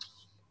program.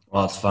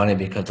 Well, it's funny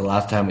because the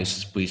last time we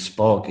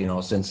spoke,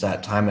 since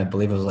that time, I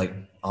believe it was like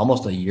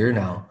almost a year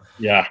now.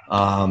 Yeah.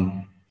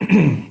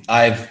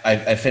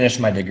 I finished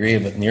my degree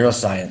with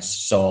neuroscience,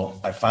 so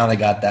I finally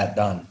got that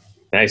done.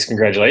 Nice,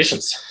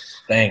 congratulations.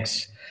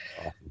 Thanks.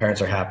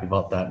 Parents are happy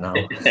about that now.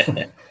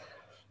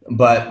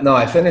 But no,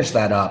 I finished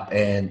that up,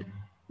 and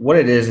what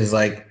it is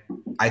like,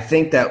 I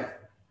think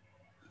that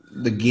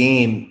the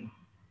game,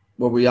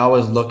 what we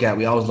always look at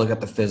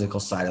the physical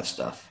side of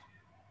stuff,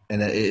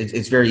 and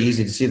it's very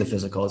easy to see the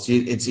physical. It's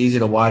easy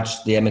to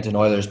watch the Edmonton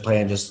Oilers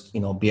play and just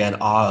be in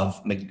awe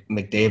of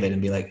McDavid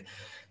and be like,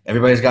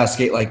 everybody's got to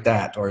skate like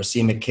that, or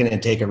see McKinnon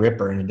take a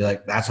ripper and be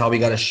like, that's how we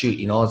got to shoot.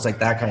 It's like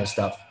that kind of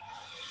stuff.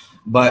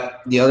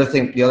 But the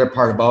other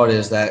part about it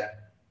is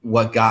that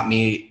what got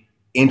me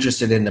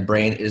interested in the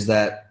brain is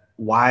that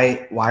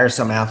why are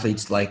some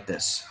athletes like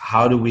this?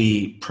 How do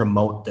we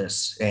promote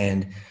this?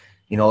 And,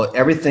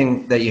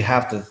 everything that you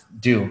have to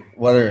do,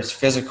 whether it's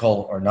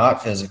physical or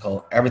not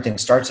physical, everything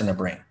starts in the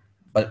brain.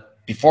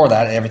 But before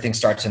that, everything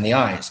starts in the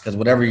eyes, because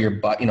whatever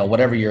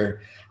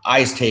your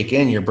eyes take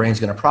in, your brain's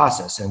going to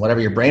process, and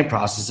whatever your brain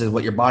processes,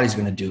 what your body's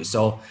going to do.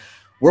 So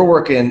we're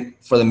working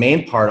for the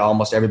main part.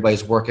 Almost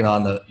everybody's working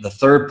on the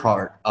third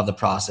part of the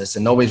process,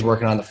 and nobody's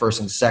working on the first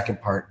and second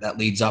part that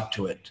leads up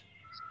to it.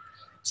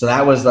 So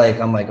that was like,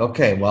 I'm like,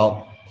 okay,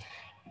 well,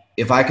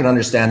 if I can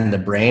understand the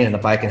brain and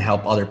if I can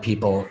help other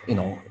people,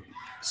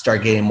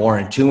 start getting more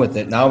in tune with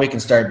it, now we can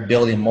start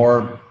building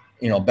more,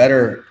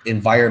 better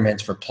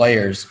environments for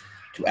players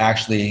to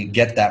actually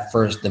get that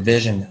first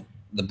division,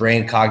 the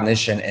brain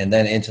cognition, and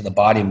then into the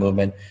body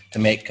movement to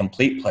make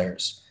complete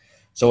players.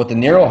 So with the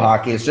Neuro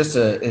Hockey, it's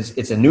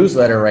a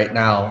newsletter right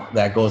now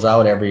that goes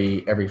out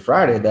every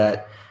Friday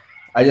that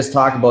I just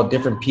talk about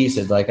different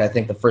pieces. Like I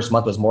think the first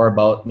month was more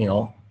about,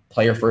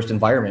 player first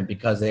environment,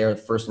 because they are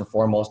first and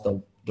foremost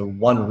the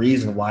one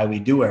reason why we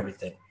do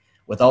everything.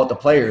 Without the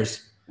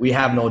players, we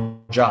have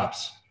no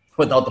jobs.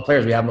 Without the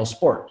players, we have no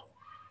sport.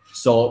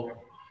 So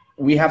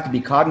we have to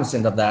be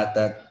cognizant of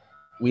that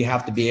we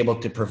have to be able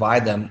to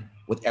provide them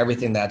with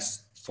everything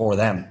that's for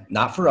them,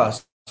 not for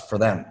us, for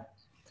them.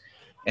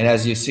 And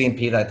as you've seen,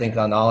 Pete, I think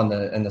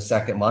in the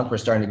second month, we're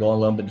starting to go a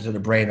little bit to the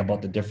brain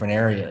about the different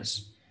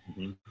areas.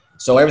 Mm-hmm.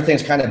 So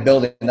everything's kind of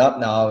building up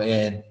now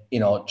and,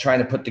 trying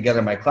to put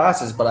together my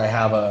classes, but I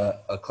have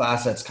a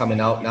class that's coming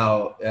out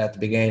now at the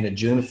beginning of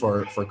June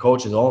for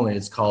coaches only.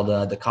 It's called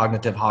the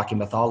Cognitive Hockey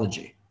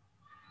Methodology.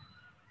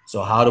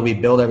 So how do we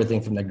build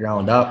everything from the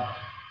ground up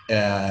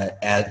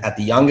at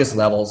the youngest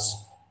levels,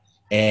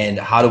 and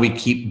how do we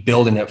keep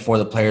building it for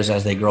the players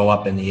as they grow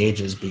up in the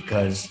ages?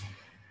 Because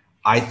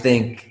I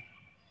think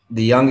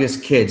the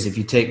youngest kids, if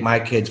you take my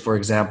kids, for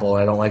example,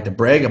 I don't like to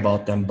brag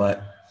about them,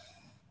 but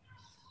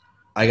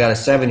I got a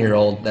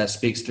 7-year-old that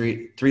speaks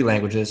three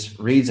languages,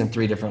 reads in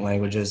 3 different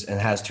languages,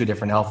 and has 2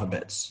 different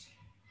alphabets.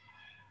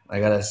 I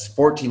got a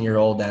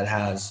 14-year-old that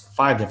has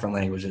 5 different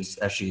languages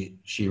that she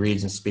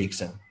reads and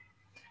speaks in.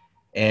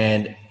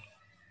 And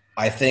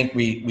I think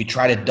we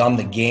try to dumb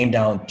the game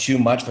down too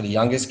much for the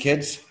youngest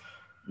kids,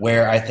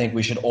 where I think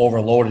we should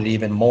overload it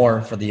even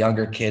more for the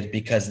younger kids,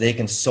 because they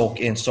can soak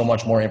in so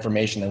much more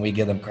information than we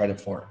give them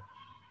credit for.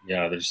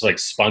 Yeah, they're just like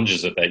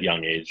sponges at that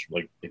young age.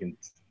 Like they can.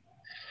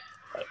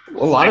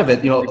 A lot of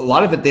it,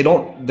 they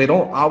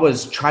don't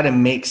always try to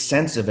make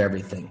sense of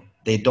everything.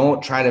 They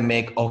don't try to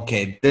make,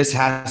 okay, this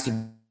has to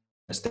be.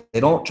 They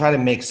don't try to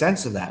make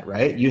sense of that,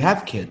 right? You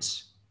have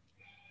kids.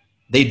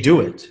 They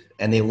do it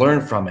and they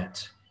learn from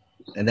it.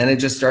 And then it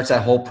just starts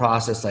that whole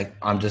process, like,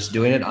 I'm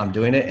doing it,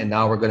 and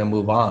now we're going to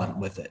move on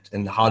with it.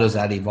 And how does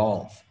that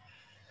evolve?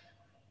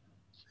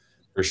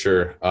 For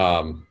sure.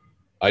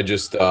 I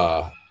just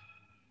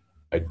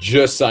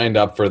signed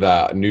up for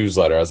that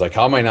newsletter. I was like,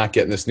 how am I not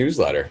getting this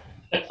newsletter?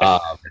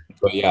 But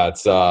yeah,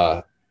 it's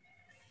like,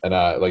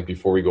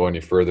 before we go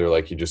any further,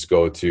 like, you just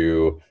go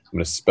to, I'm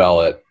going to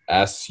spell it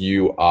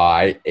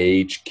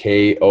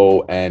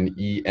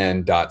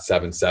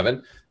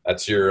SUIHKONEN.77.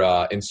 That's your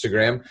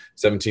Instagram.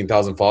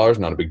 17,000 followers,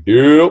 not a big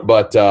deal,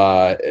 but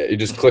you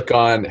just click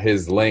on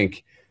his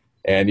link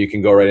and you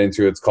can go right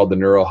into it. It's called the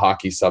Neuro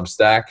Hockey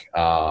Substack.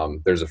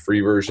 There's a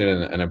free version,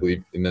 and I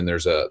believe, and then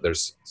there's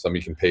some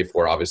you can pay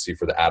for, obviously,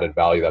 for the added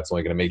value. That's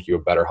only going to make you a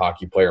better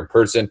hockey player in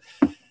person.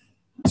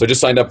 So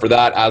just signed up for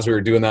that as we were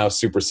doing that. It was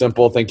super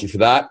simple. Thank you for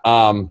that.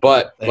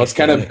 But let's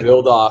kind of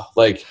build off.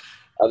 Like,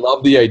 I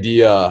love the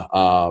idea.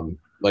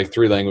 Like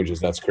 3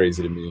 languages. That's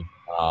crazy to me.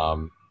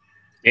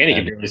 Danny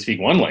can barely speak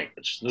 1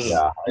 language. This is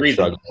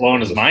blowing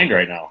his mind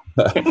right now.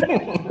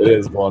 It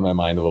is blowing my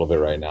mind a little bit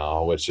right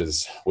now, which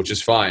is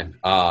fine.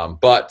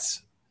 But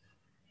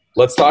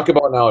let's talk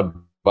about now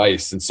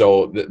advice. And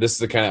so this is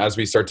the kind of, as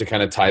we start to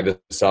kind of tie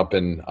this up,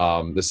 and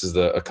this is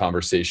a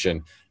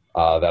conversation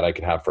that I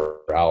could have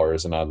for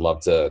hours, and I'd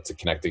love to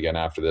connect again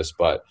after this.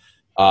 But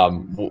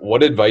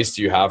what advice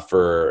do you have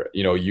for,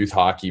 youth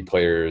hockey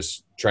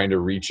players trying to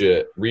reach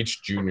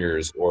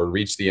juniors or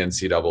reach the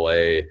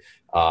NCAA?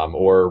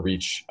 Or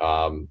reach,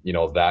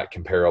 that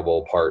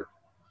comparable part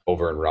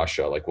over in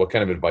Russia? Like, what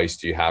kind of advice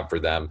do you have for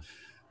them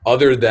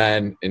other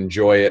than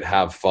enjoy it,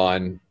 have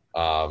fun?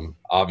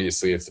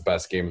 Obviously, it's the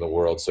best game in the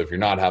world. So if you're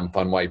not having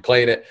fun while you're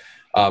playing it,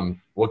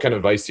 what kind of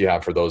advice do you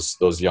have for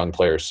those young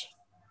players?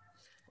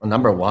 Well,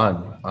 number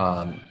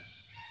one,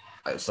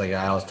 it's like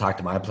I always talk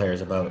to my players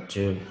about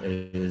too,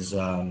 is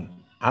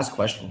ask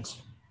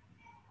questions.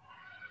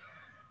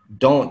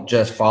 Don't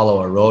just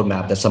follow a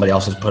roadmap that somebody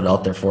else has put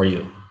out there for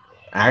you.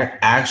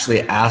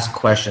 Actually ask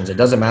questions. It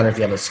doesn't matter if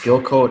you have a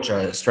skill coach,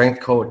 a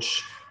strength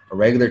coach, a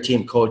regular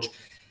team coach.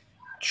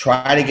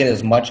 Try to get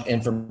as much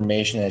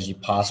information as you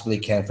possibly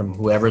can from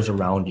whoever's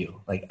around you.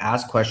 Like,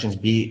 ask questions,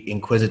 be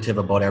inquisitive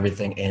about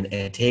everything,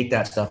 and take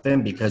that stuff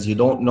in, because you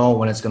don't know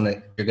when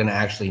you're gonna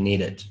actually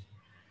need it.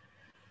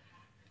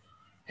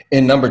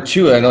 And number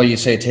 2, I know you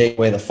say take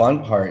away the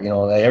fun part.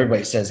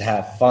 Everybody says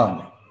have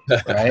fun,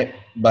 right?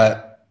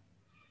 But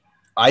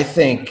I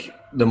think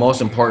the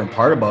most important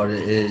part about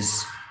it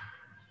is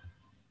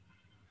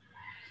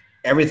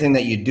everything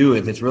that you do,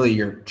 if it's really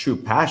your true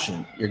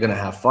passion, you're going to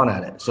have fun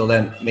at it. So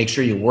then make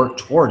sure you work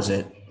towards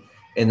it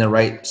in the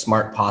right,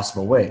 smart,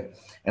 possible way.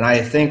 And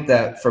I think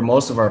that for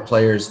most of our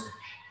players,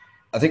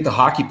 I think the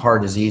hockey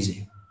part is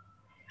easy.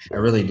 I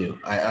really do.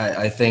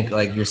 I think,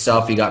 like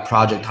yourself, you got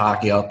project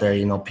hockey out there,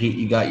 Pete,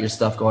 you got your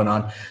stuff going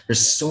on.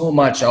 There's so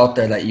much out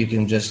there that you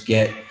can just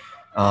get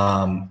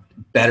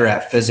better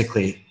at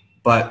physically.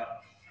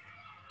 But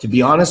to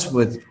be honest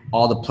with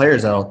all the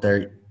players out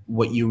there,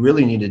 what you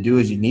really need to do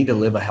is you need to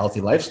live a healthy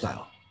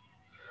lifestyle.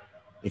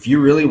 If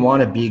you really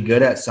want to be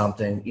good at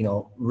something,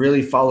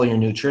 really follow your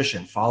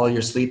nutrition, follow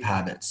your sleep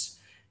habits,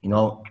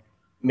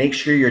 make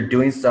sure you're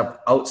doing stuff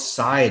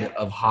outside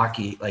of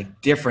hockey,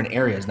 like different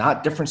areas,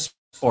 not different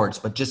sports,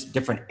 but just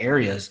different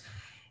areas,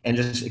 and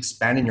just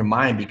expanding your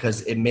mind,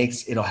 because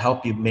it'll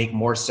help you make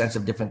more sense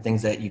of different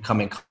things that you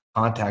come in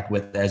contact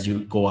with as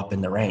you go up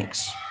in the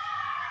ranks.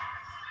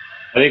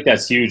 I think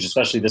that's huge,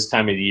 especially this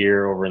time of the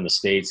year over in the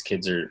States.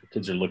 Kids are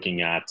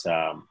looking at,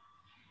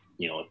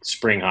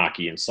 spring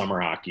hockey and summer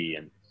hockey,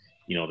 and,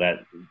 that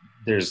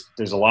there's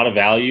a lot of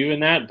value in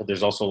that, but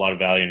there's also a lot of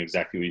value in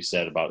exactly what you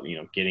said about,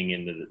 getting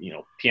into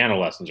the, piano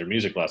lessons or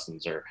music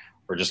lessons or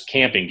just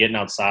camping, getting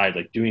outside,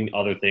 like doing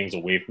other things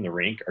away from the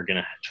rink are going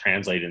to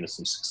translate into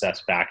some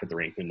success back at the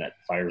rink when that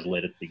fire's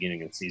lit at the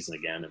beginning of the season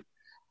again, and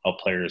help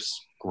players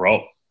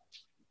grow.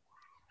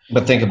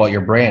 But think about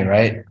your brain,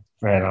 right?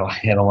 I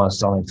don't want to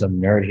sound like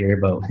some nerd here,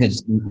 but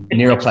it's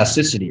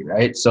neuroplasticity,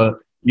 right? So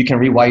you can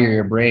rewire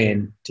your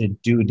brain to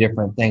do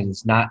different things.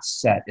 It's not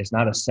set. It's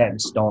not a set in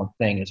stone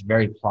thing. It's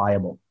very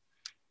pliable.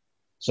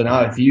 So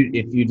now if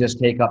you just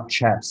take up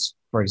chess,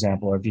 for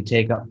example, or if you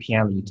take up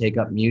piano, you take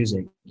up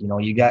music,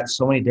 you got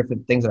so many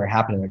different things that are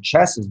happening there.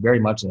 Chess is very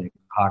much like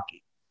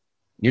hockey.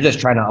 You're just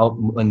trying to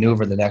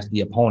outmaneuver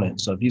the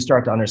opponent. So if you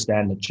start to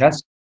understand the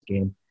chess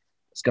game,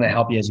 it's going to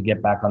help you as you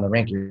get back on the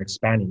rink. You're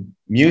expanding.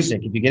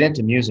 Music, if you get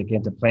into music,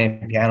 into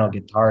playing piano,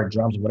 guitar,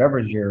 drums, whatever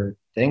is your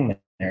thing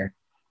there,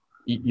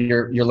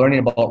 you're learning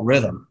about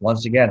rhythm.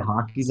 Once again,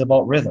 hockey's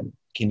about rhythm.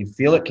 Can you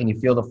feel it? Can you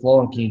feel the flow?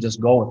 And can you just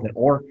go with it?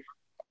 Or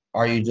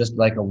are you just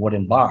like a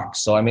wooden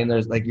box? So, I mean,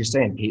 there's, like you're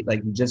saying, Pete,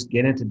 like you just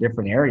get into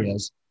different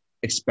areas,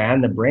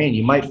 expand the brain.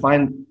 You might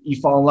find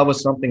you fall in love with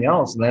something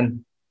else. And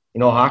then,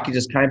 hockey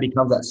just kind of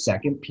becomes that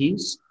second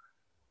piece.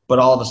 But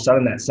all of a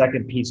sudden, that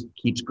second piece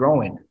keeps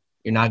growing.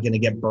 You're not going to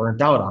get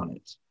burnt out on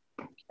it.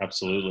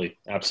 Absolutely.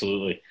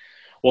 Absolutely.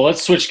 Well,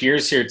 let's switch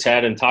gears here,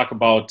 Ted, and talk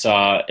about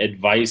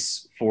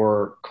advice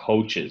for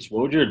coaches.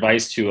 What would your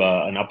advice to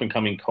an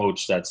up-and-coming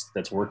coach that's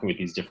working with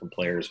these different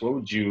players? What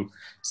would you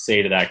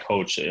say to that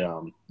coach,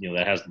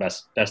 that has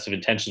the best of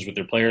intentions with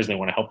their players? They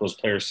want to help those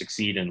players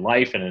succeed in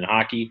life and in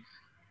hockey.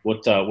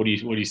 What do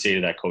you say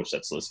to that coach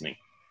that's listening?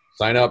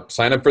 Sign up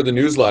for the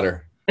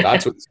newsletter.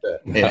 That's what's good.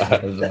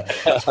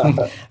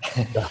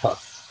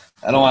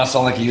 I don't want to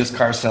sound like a used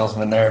car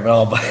salesman there,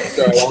 but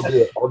Sorry,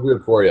 I'll do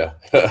it for you.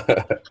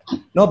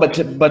 No, but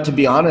to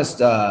be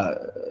honest,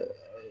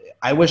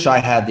 I wish I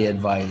had the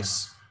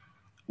advice.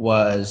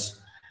 Was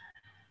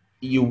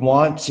you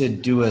want to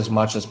do as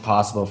much as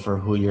possible for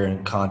who you're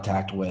in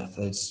contact with.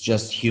 It's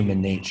just human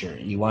nature.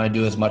 You want to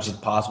do as much as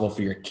possible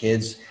for your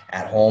kids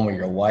at home or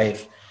your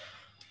wife.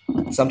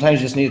 Sometimes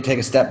you just need to take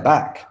a step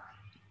back.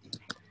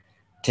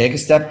 Take a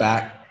step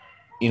back.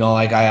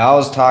 Like I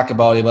always talk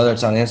about it, whether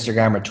it's on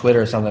Instagram or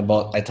Twitter or something,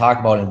 I talk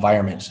about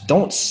environments.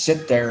 Don't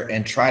sit there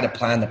and try to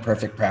plan the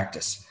perfect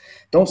practice.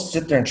 Don't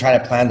sit there and try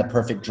to plan the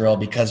perfect drill,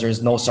 because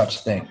there's no such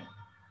thing.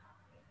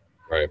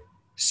 Right.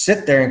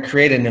 Sit there and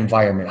create an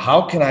environment.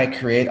 How can I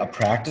create a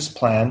practice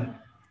plan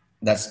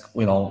that's,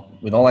 we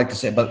don't like to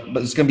say, but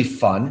it's going to be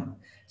fun.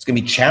 It's going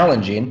to be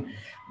challenging.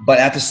 But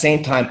at the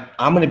same time,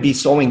 I'm going to be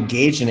so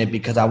engaged in it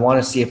because I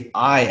want to see if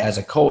I, as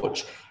a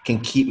coach, can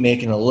keep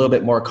making it a little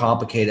bit more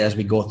complicated as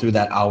we go through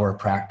that hour of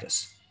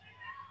practice.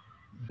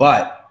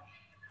 But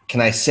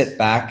can I sit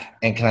back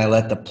and can I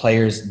let the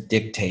players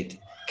dictate?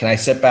 Can I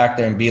sit back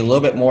there and be a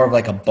little bit more of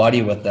like a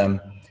buddy with them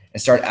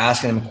and start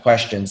asking them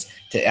questions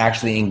to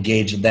actually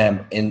engage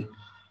them in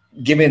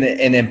giving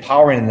and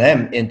empowering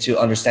them into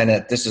understanding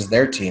that this is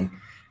their team.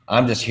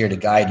 I'm just here to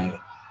guide you.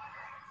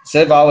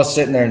 Instead of always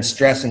sitting there and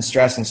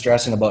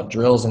stressing about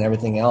drills and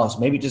everything else,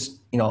 maybe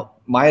just,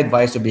 my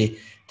advice would be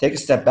take a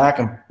step back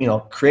and,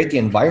 create the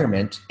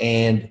environment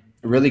and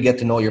really get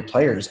to know your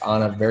players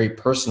on a very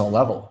personal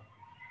level.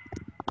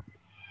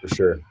 For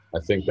sure. I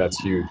think that's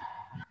huge.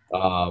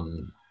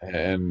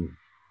 And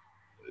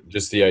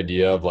just the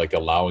idea of like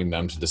allowing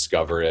them to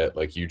discover it.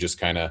 Like you just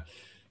kind of,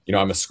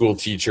 I'm a school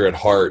teacher at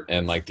heart,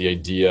 and like the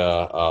idea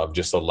of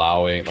just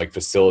allowing, like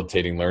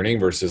facilitating learning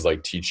versus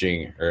like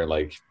teaching or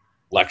like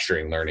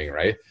lecturing learning.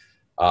 Right.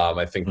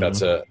 I think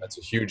that's a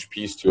huge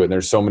piece to it. And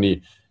there's so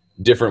many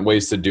different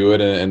ways to do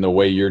it, and the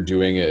way you're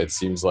doing it, it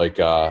seems like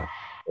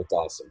it's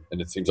awesome, and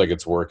it seems like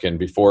it's working.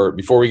 Before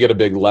we get a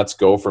big let's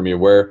go from you,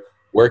 where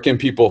can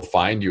people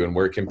find you, and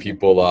where can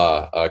people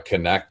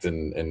connect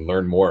and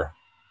learn more?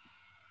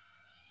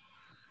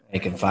 You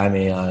can find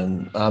me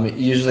on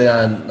usually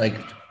on like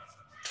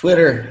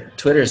Twitter.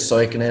 Twitter is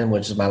Soikonen,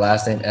 which is my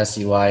last name,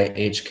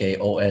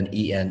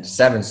 SUYHKONEN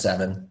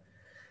 77.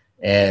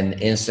 And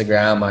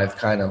Instagram, I've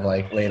kind of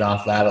like laid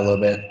off that a little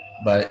bit,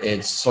 but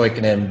it's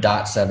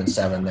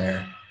Soikonen.77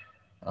 there.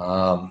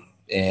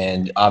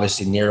 And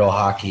obviously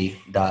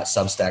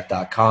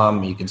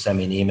nerohockey.substack.com. You can send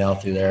me an email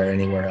through there or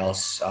anywhere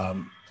else.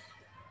 I'm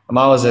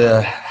always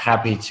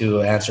happy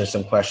to answer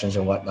some questions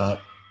and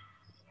whatnot.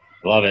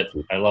 I love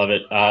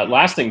it.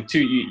 Last thing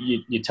too,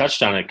 you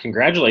touched on it.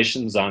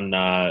 Congratulations on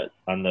the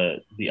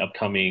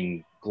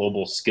upcoming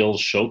Global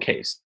Skills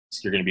Showcase.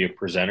 You're going to be a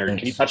presenter.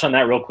 Thanks. Can you touch on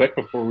that real quick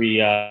before we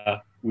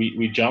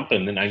jump?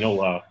 And then I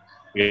know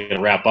we got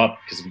to wrap up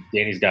because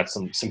Danny's got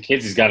some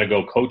kids he's got to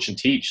go coach and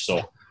teach.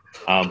 So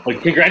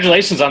But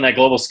congratulations on that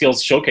Global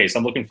Skills Showcase.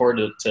 I'm looking forward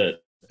to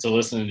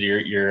listening to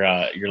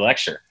your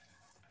lecture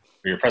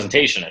or your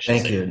presentation, I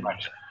should say.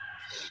 Thank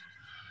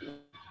you.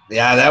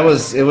 Yeah, it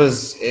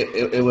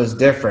was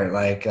different.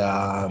 Like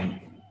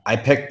I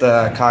picked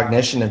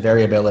cognition and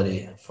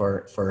variability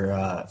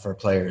for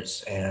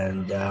players,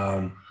 and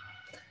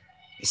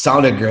it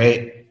sounded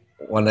great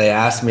when they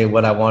asked me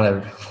what I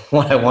want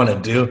to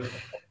do.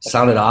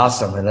 Sounded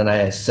awesome, and then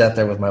I sat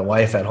there with my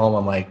wife at home.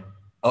 I'm like,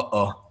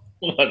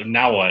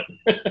 now what?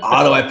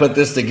 How do I put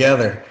this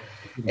together?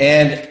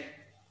 And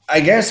I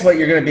guess what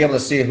you're going to be able to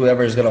see,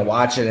 whoever is going to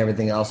watch it and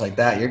everything else like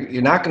that,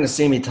 you're not going to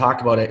see me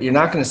talk about it. You're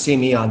not going to see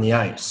me on the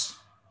ice.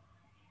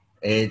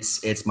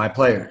 It's my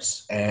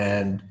players.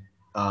 And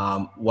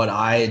what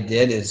I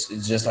did is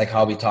just like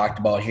how we talked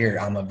about here.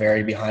 I'm a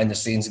very behind the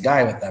scenes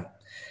guy with them.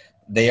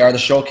 They are the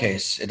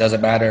showcase. It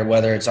doesn't matter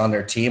whether it's on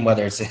their team,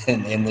 whether it's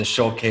in the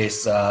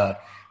showcase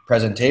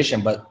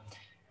presentation, but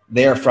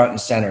they are front and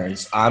center.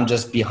 I'm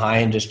just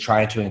behind, just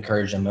trying to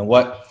encourage them. And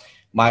what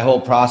my whole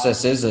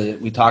process is,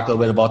 we talked a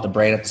little bit about the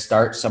brain at the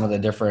start, some of the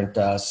different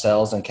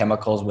cells and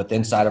chemicals within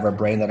inside of our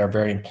brain that are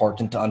very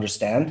important to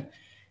understand.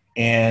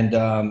 And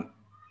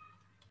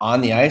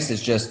on the ice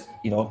is just,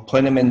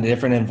 putting them in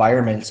different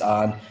environments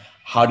on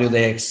how do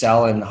they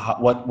excel and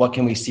what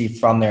can we see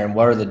from there, and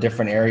what are the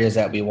different areas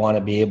that we want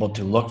to be able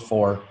to look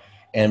for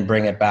and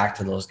bring it back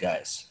to those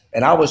guys.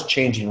 And I was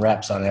changing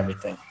reps on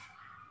everything.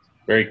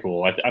 Very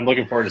cool. I'm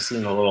looking forward to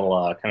seeing a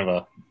little kind of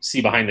a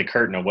see behind the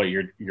curtain of what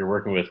you're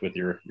working with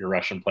your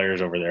Russian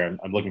players over there.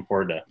 I'm looking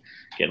forward to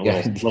getting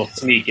a little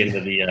sneak into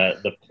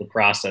the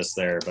process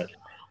there. But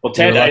well,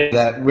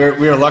 Ted, we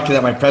were lucky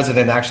that my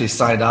president actually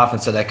signed off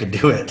and said I could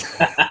do it,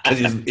 because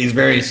he's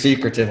very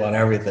secretive on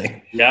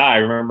everything. Yeah, I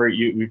remember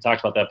we've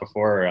talked about that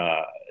before.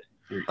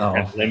 You're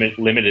kind of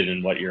limited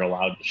in what you're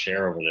allowed to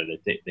share over there.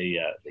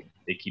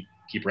 They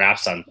keep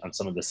wraps on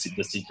some of the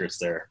secrets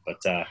there,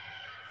 but.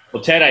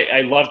 Well, Ted,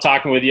 I love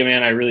talking with you,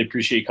 man. I really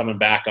appreciate you coming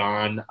back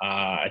on.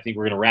 I think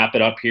we're going to wrap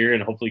it up here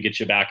and hopefully get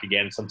you back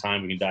again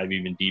sometime. We can dive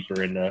even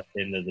deeper into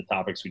the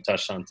topics we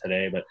touched on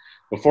today. But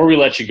before we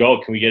let you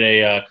go, can we get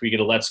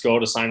a let's go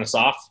to sign us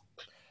off?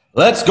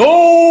 Let's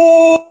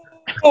go!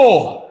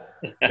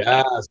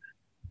 Yes.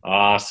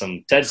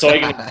 Awesome. Ted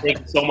Soigan, thank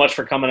you so much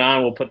for coming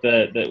on. We'll put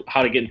the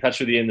how to get in touch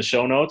with you in the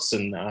show notes.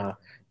 And I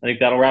think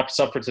that'll wrap us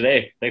up for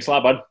today. Thanks a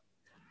lot, bud.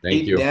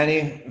 Thank you.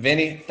 Danny,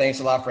 Vinny, thanks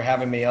a lot for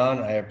having me on.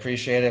 I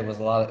appreciate it.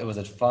 It was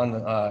a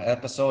fun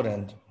episode,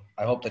 and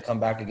I hope to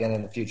come back again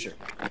in the future.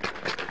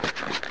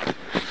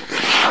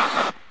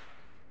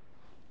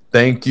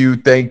 Thank you,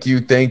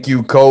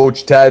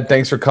 Coach Ted.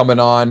 Thanks for coming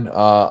on.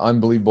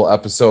 Unbelievable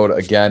episode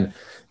again.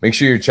 Make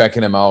sure you're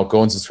checking him out.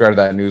 Go and subscribe to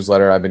that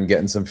newsletter. I've been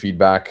getting some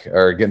feedback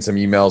or getting some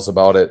emails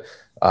about it.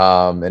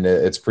 And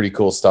it's pretty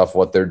cool stuff,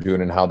 what they're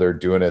doing and how they're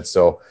doing it.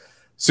 So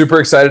super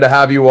excited to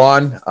have you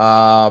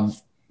on.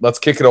 Let's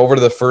kick it over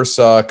to the first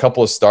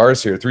couple of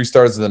stars here. 3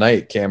 stars of the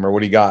night. Cameron, what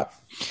do you got?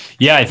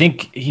 Yeah, I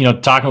think,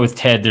 talking with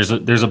Ted, there's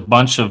a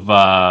bunch of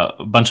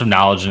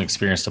knowledge and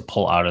experience to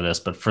pull out of this.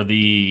 But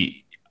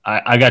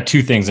I got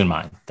 2 things in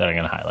mind that I'm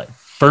going to highlight.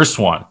 First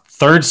one,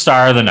 3rd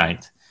star of the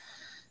night.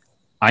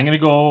 I'm going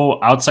to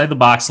go outside the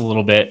box a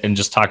little bit and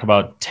just talk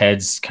about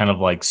Ted's kind of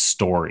like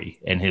story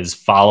and his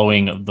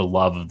following of the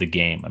love of the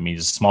game. I mean,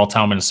 he's a small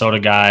town Minnesota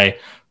guy,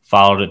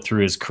 followed it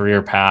through his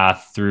career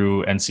path,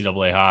 through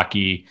NCAA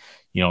hockey,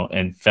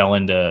 and fell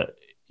into,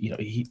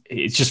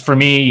 it's just, for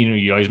me,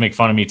 you always make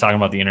fun of me talking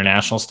about the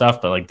international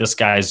stuff, but like this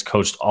guy's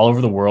coached all over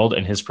the world,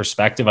 and his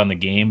perspective on the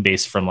game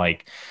based from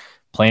like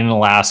playing in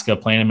Alaska,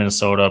 playing in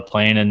Minnesota,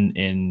 playing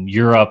in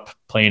Europe,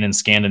 playing in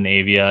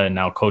Scandinavia, and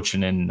now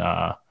coaching in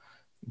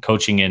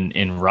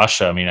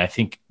Russia. I mean, I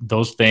think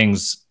those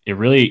things, it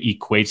really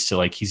equates to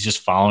like, he's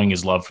just following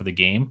his love for the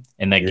game,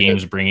 and that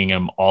game's bringing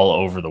him all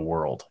over the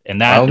world.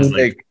 And that is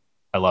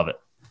I love it.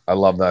 I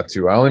love that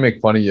too. I only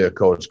make fun of you,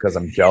 Coach, because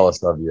I'm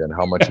jealous of you and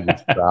how much you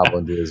get to travel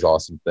and do these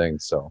awesome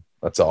things. So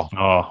that's all.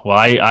 Oh, well,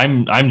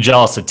 I'm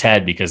jealous of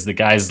Ted, because the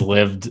guy's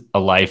lived a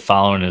life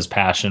following his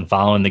passion,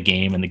 following the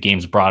game, and the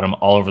game's brought him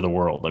all over the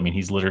world. I mean,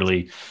 he's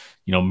literally,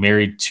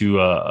 married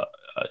to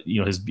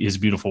his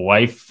beautiful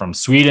wife from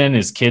Sweden.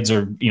 His kids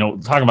are,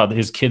 talking about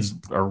his kids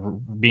are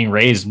being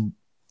raised.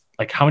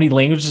 Like, how many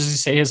languages does he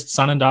say his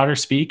son and daughter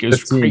speak? It was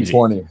 15, crazy.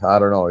 20. I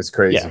don't know. It's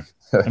crazy. Yeah.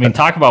 I mean,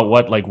 talk about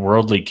what like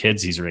worldly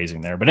kids he's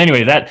raising there. But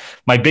anyway,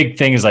 my big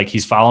thing is like,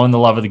 he's following the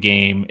love of the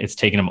game. It's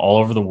taking him all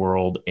over the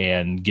world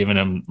and giving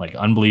him like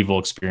unbelievable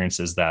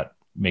experiences that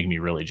make me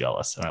really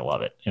jealous. And I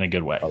love it in a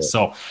good way.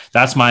 So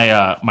that's my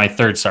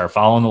 3rd star,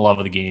 following the love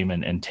of the game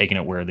and taking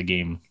it where the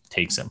game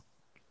takes him.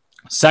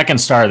 2nd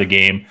star of the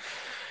game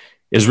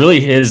is really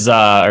his,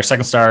 our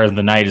 2nd star of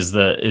the night is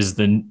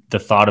the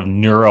thought of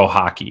neuro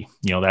hockey.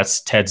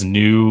 That's Ted's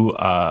new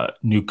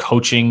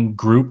coaching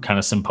group kind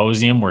of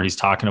symposium, where he's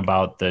talking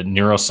about the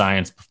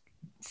neuroscience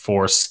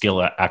for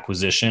skill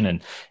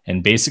acquisition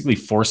and basically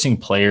forcing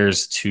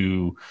players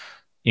to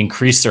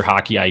increase their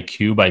hockey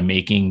IQ by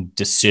making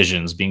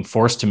decisions, being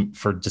forced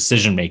for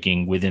decision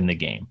making within the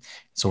game.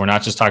 So we're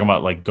not just talking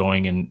about like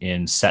going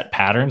in set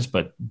patterns,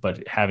 but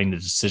having the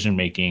decision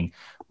making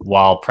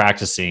while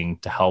practicing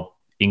to help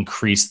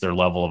increase their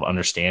level of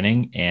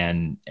understanding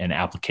and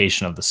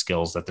application of the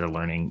skills that they're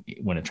learning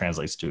when it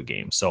translates to a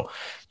game. So,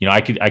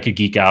 I could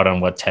geek out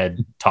on what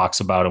Ted talks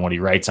about and what he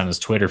writes on his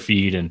Twitter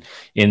feed and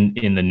in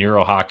the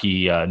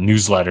NeuroHockey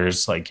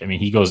newsletters. Like, I mean,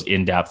 he goes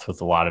in depth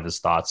with a lot of his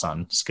thoughts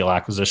on skill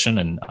acquisition,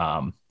 and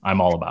I'm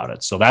all about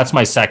it. So that's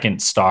my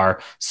second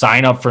star.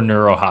 Sign up for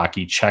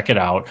NeuroHockey, check it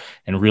out.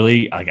 And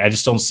really, I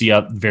just don't see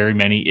very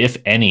many, if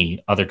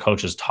any, other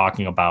coaches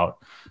talking about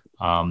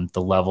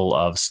the level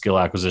of skill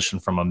acquisition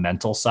from a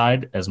mental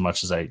side as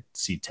much as I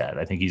see Ted.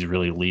 I think he's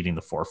really leading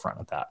the forefront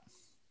of that.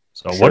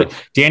 So sure.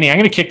 Danny, I'm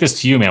going to kick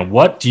this to you, man.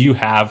 What do you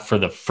have for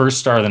the first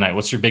star of the night?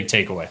 What's your big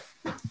takeaway?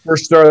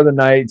 First star of the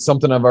night,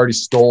 something I've already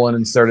stolen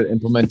and started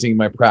implementing in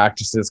my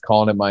practices,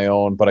 calling it my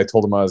own, but I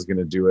told him I was going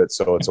to do it.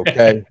 So it's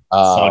okay. It's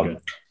all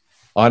good.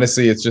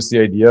 Honestly, it's just the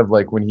idea of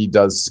like when he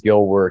does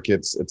skill work,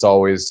 it's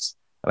always,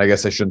 and I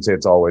guess I shouldn't say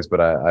it's always,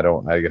 but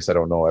I guess I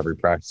don't know every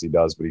practice he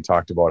does, but he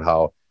talked about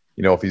how,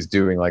 if he's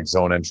doing like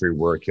zone entry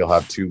work, he'll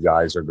have two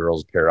guys or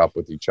girls pair up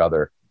with each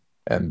other.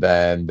 And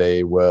then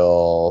the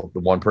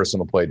one person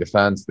will play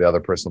defense. The other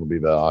person will be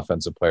the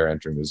offensive player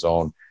entering the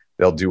zone.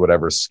 They'll do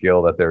whatever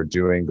skill that they're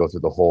doing, go through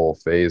the whole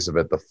phase of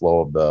it, the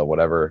flow of the,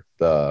 whatever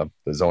the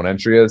zone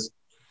entry is.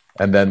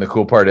 And then the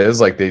cool part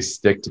is like they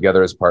stick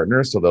together as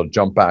partners. So they'll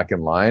jump back in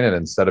line. And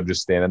instead of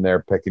just standing there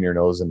picking your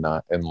nose and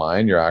not in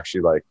line, you're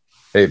actually like,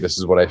 hey, this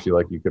is what I feel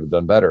like you could have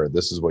done better.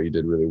 This is what you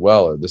did really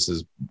well, or this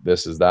is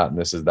that, and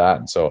this is that.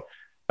 And so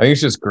I think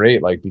it's just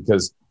great, like,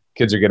 because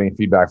kids are getting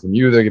feedback from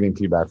you, they're getting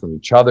feedback from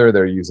each other.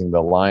 They're using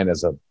the line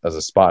as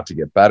a spot to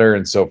get better.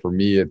 And so for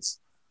me, it's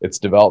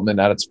development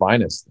at its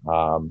finest.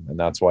 And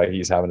that's why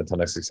he's having a ton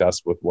of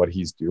success with what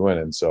he's doing.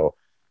 And so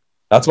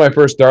that's my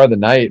first star of the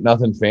night.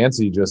 Nothing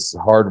fancy, just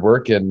hard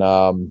work and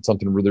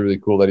something really, really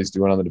cool that he's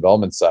doing on the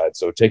development side.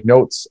 So take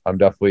notes. I'm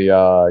definitely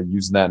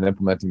using that and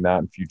implementing that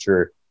in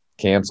future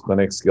camps,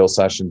 clinics, skill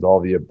sessions,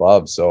 all the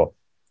above. So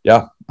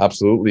yeah,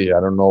 absolutely. I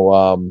don't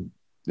know.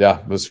 Yeah,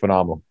 it was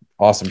phenomenal.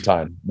 Awesome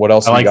time. What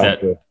else? I like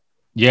that.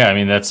 Yeah. I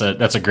mean, that's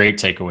a great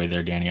takeaway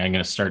there, Danny. I'm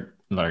going to start.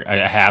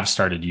 I have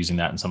started using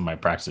that in some of my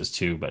practices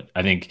too, but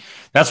I think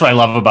that's what I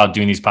love about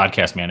doing these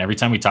podcasts, man. Every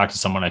time we talk to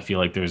someone, I feel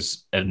like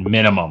there's at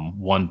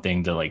minimum one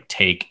thing to like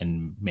take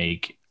and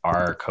make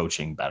our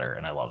coaching better.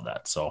 And I love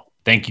that. So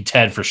thank you,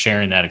 Ted, for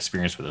sharing that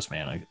experience with us,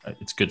 man.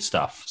 It's good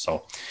stuff.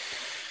 So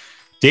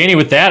Danny,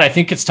 with that, I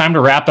think it's time to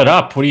wrap it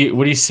up. What do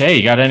you say?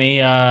 You got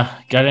any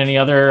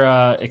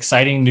other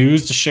exciting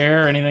news to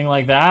share, or anything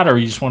like that, or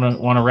you just want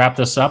to wrap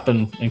this up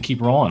and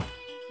keep rolling?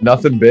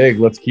 Nothing big.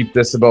 Let's keep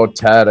this about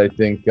Ted. I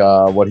think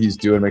what he's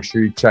doing, make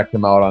sure you check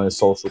him out on his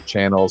social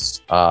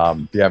channels.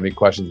 If you have any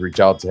questions, reach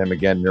out to him.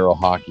 Again,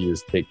 NeuroHockey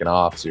is taking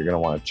off, so you're going to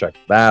want to check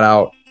that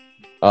out.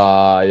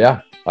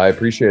 Yeah, I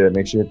appreciate it.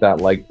 Make sure you hit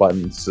that like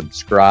button,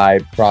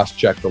 subscribe,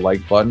 cross-check the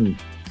like button,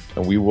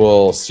 and we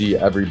will see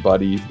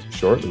everybody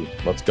shortly.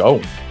 Let's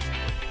go.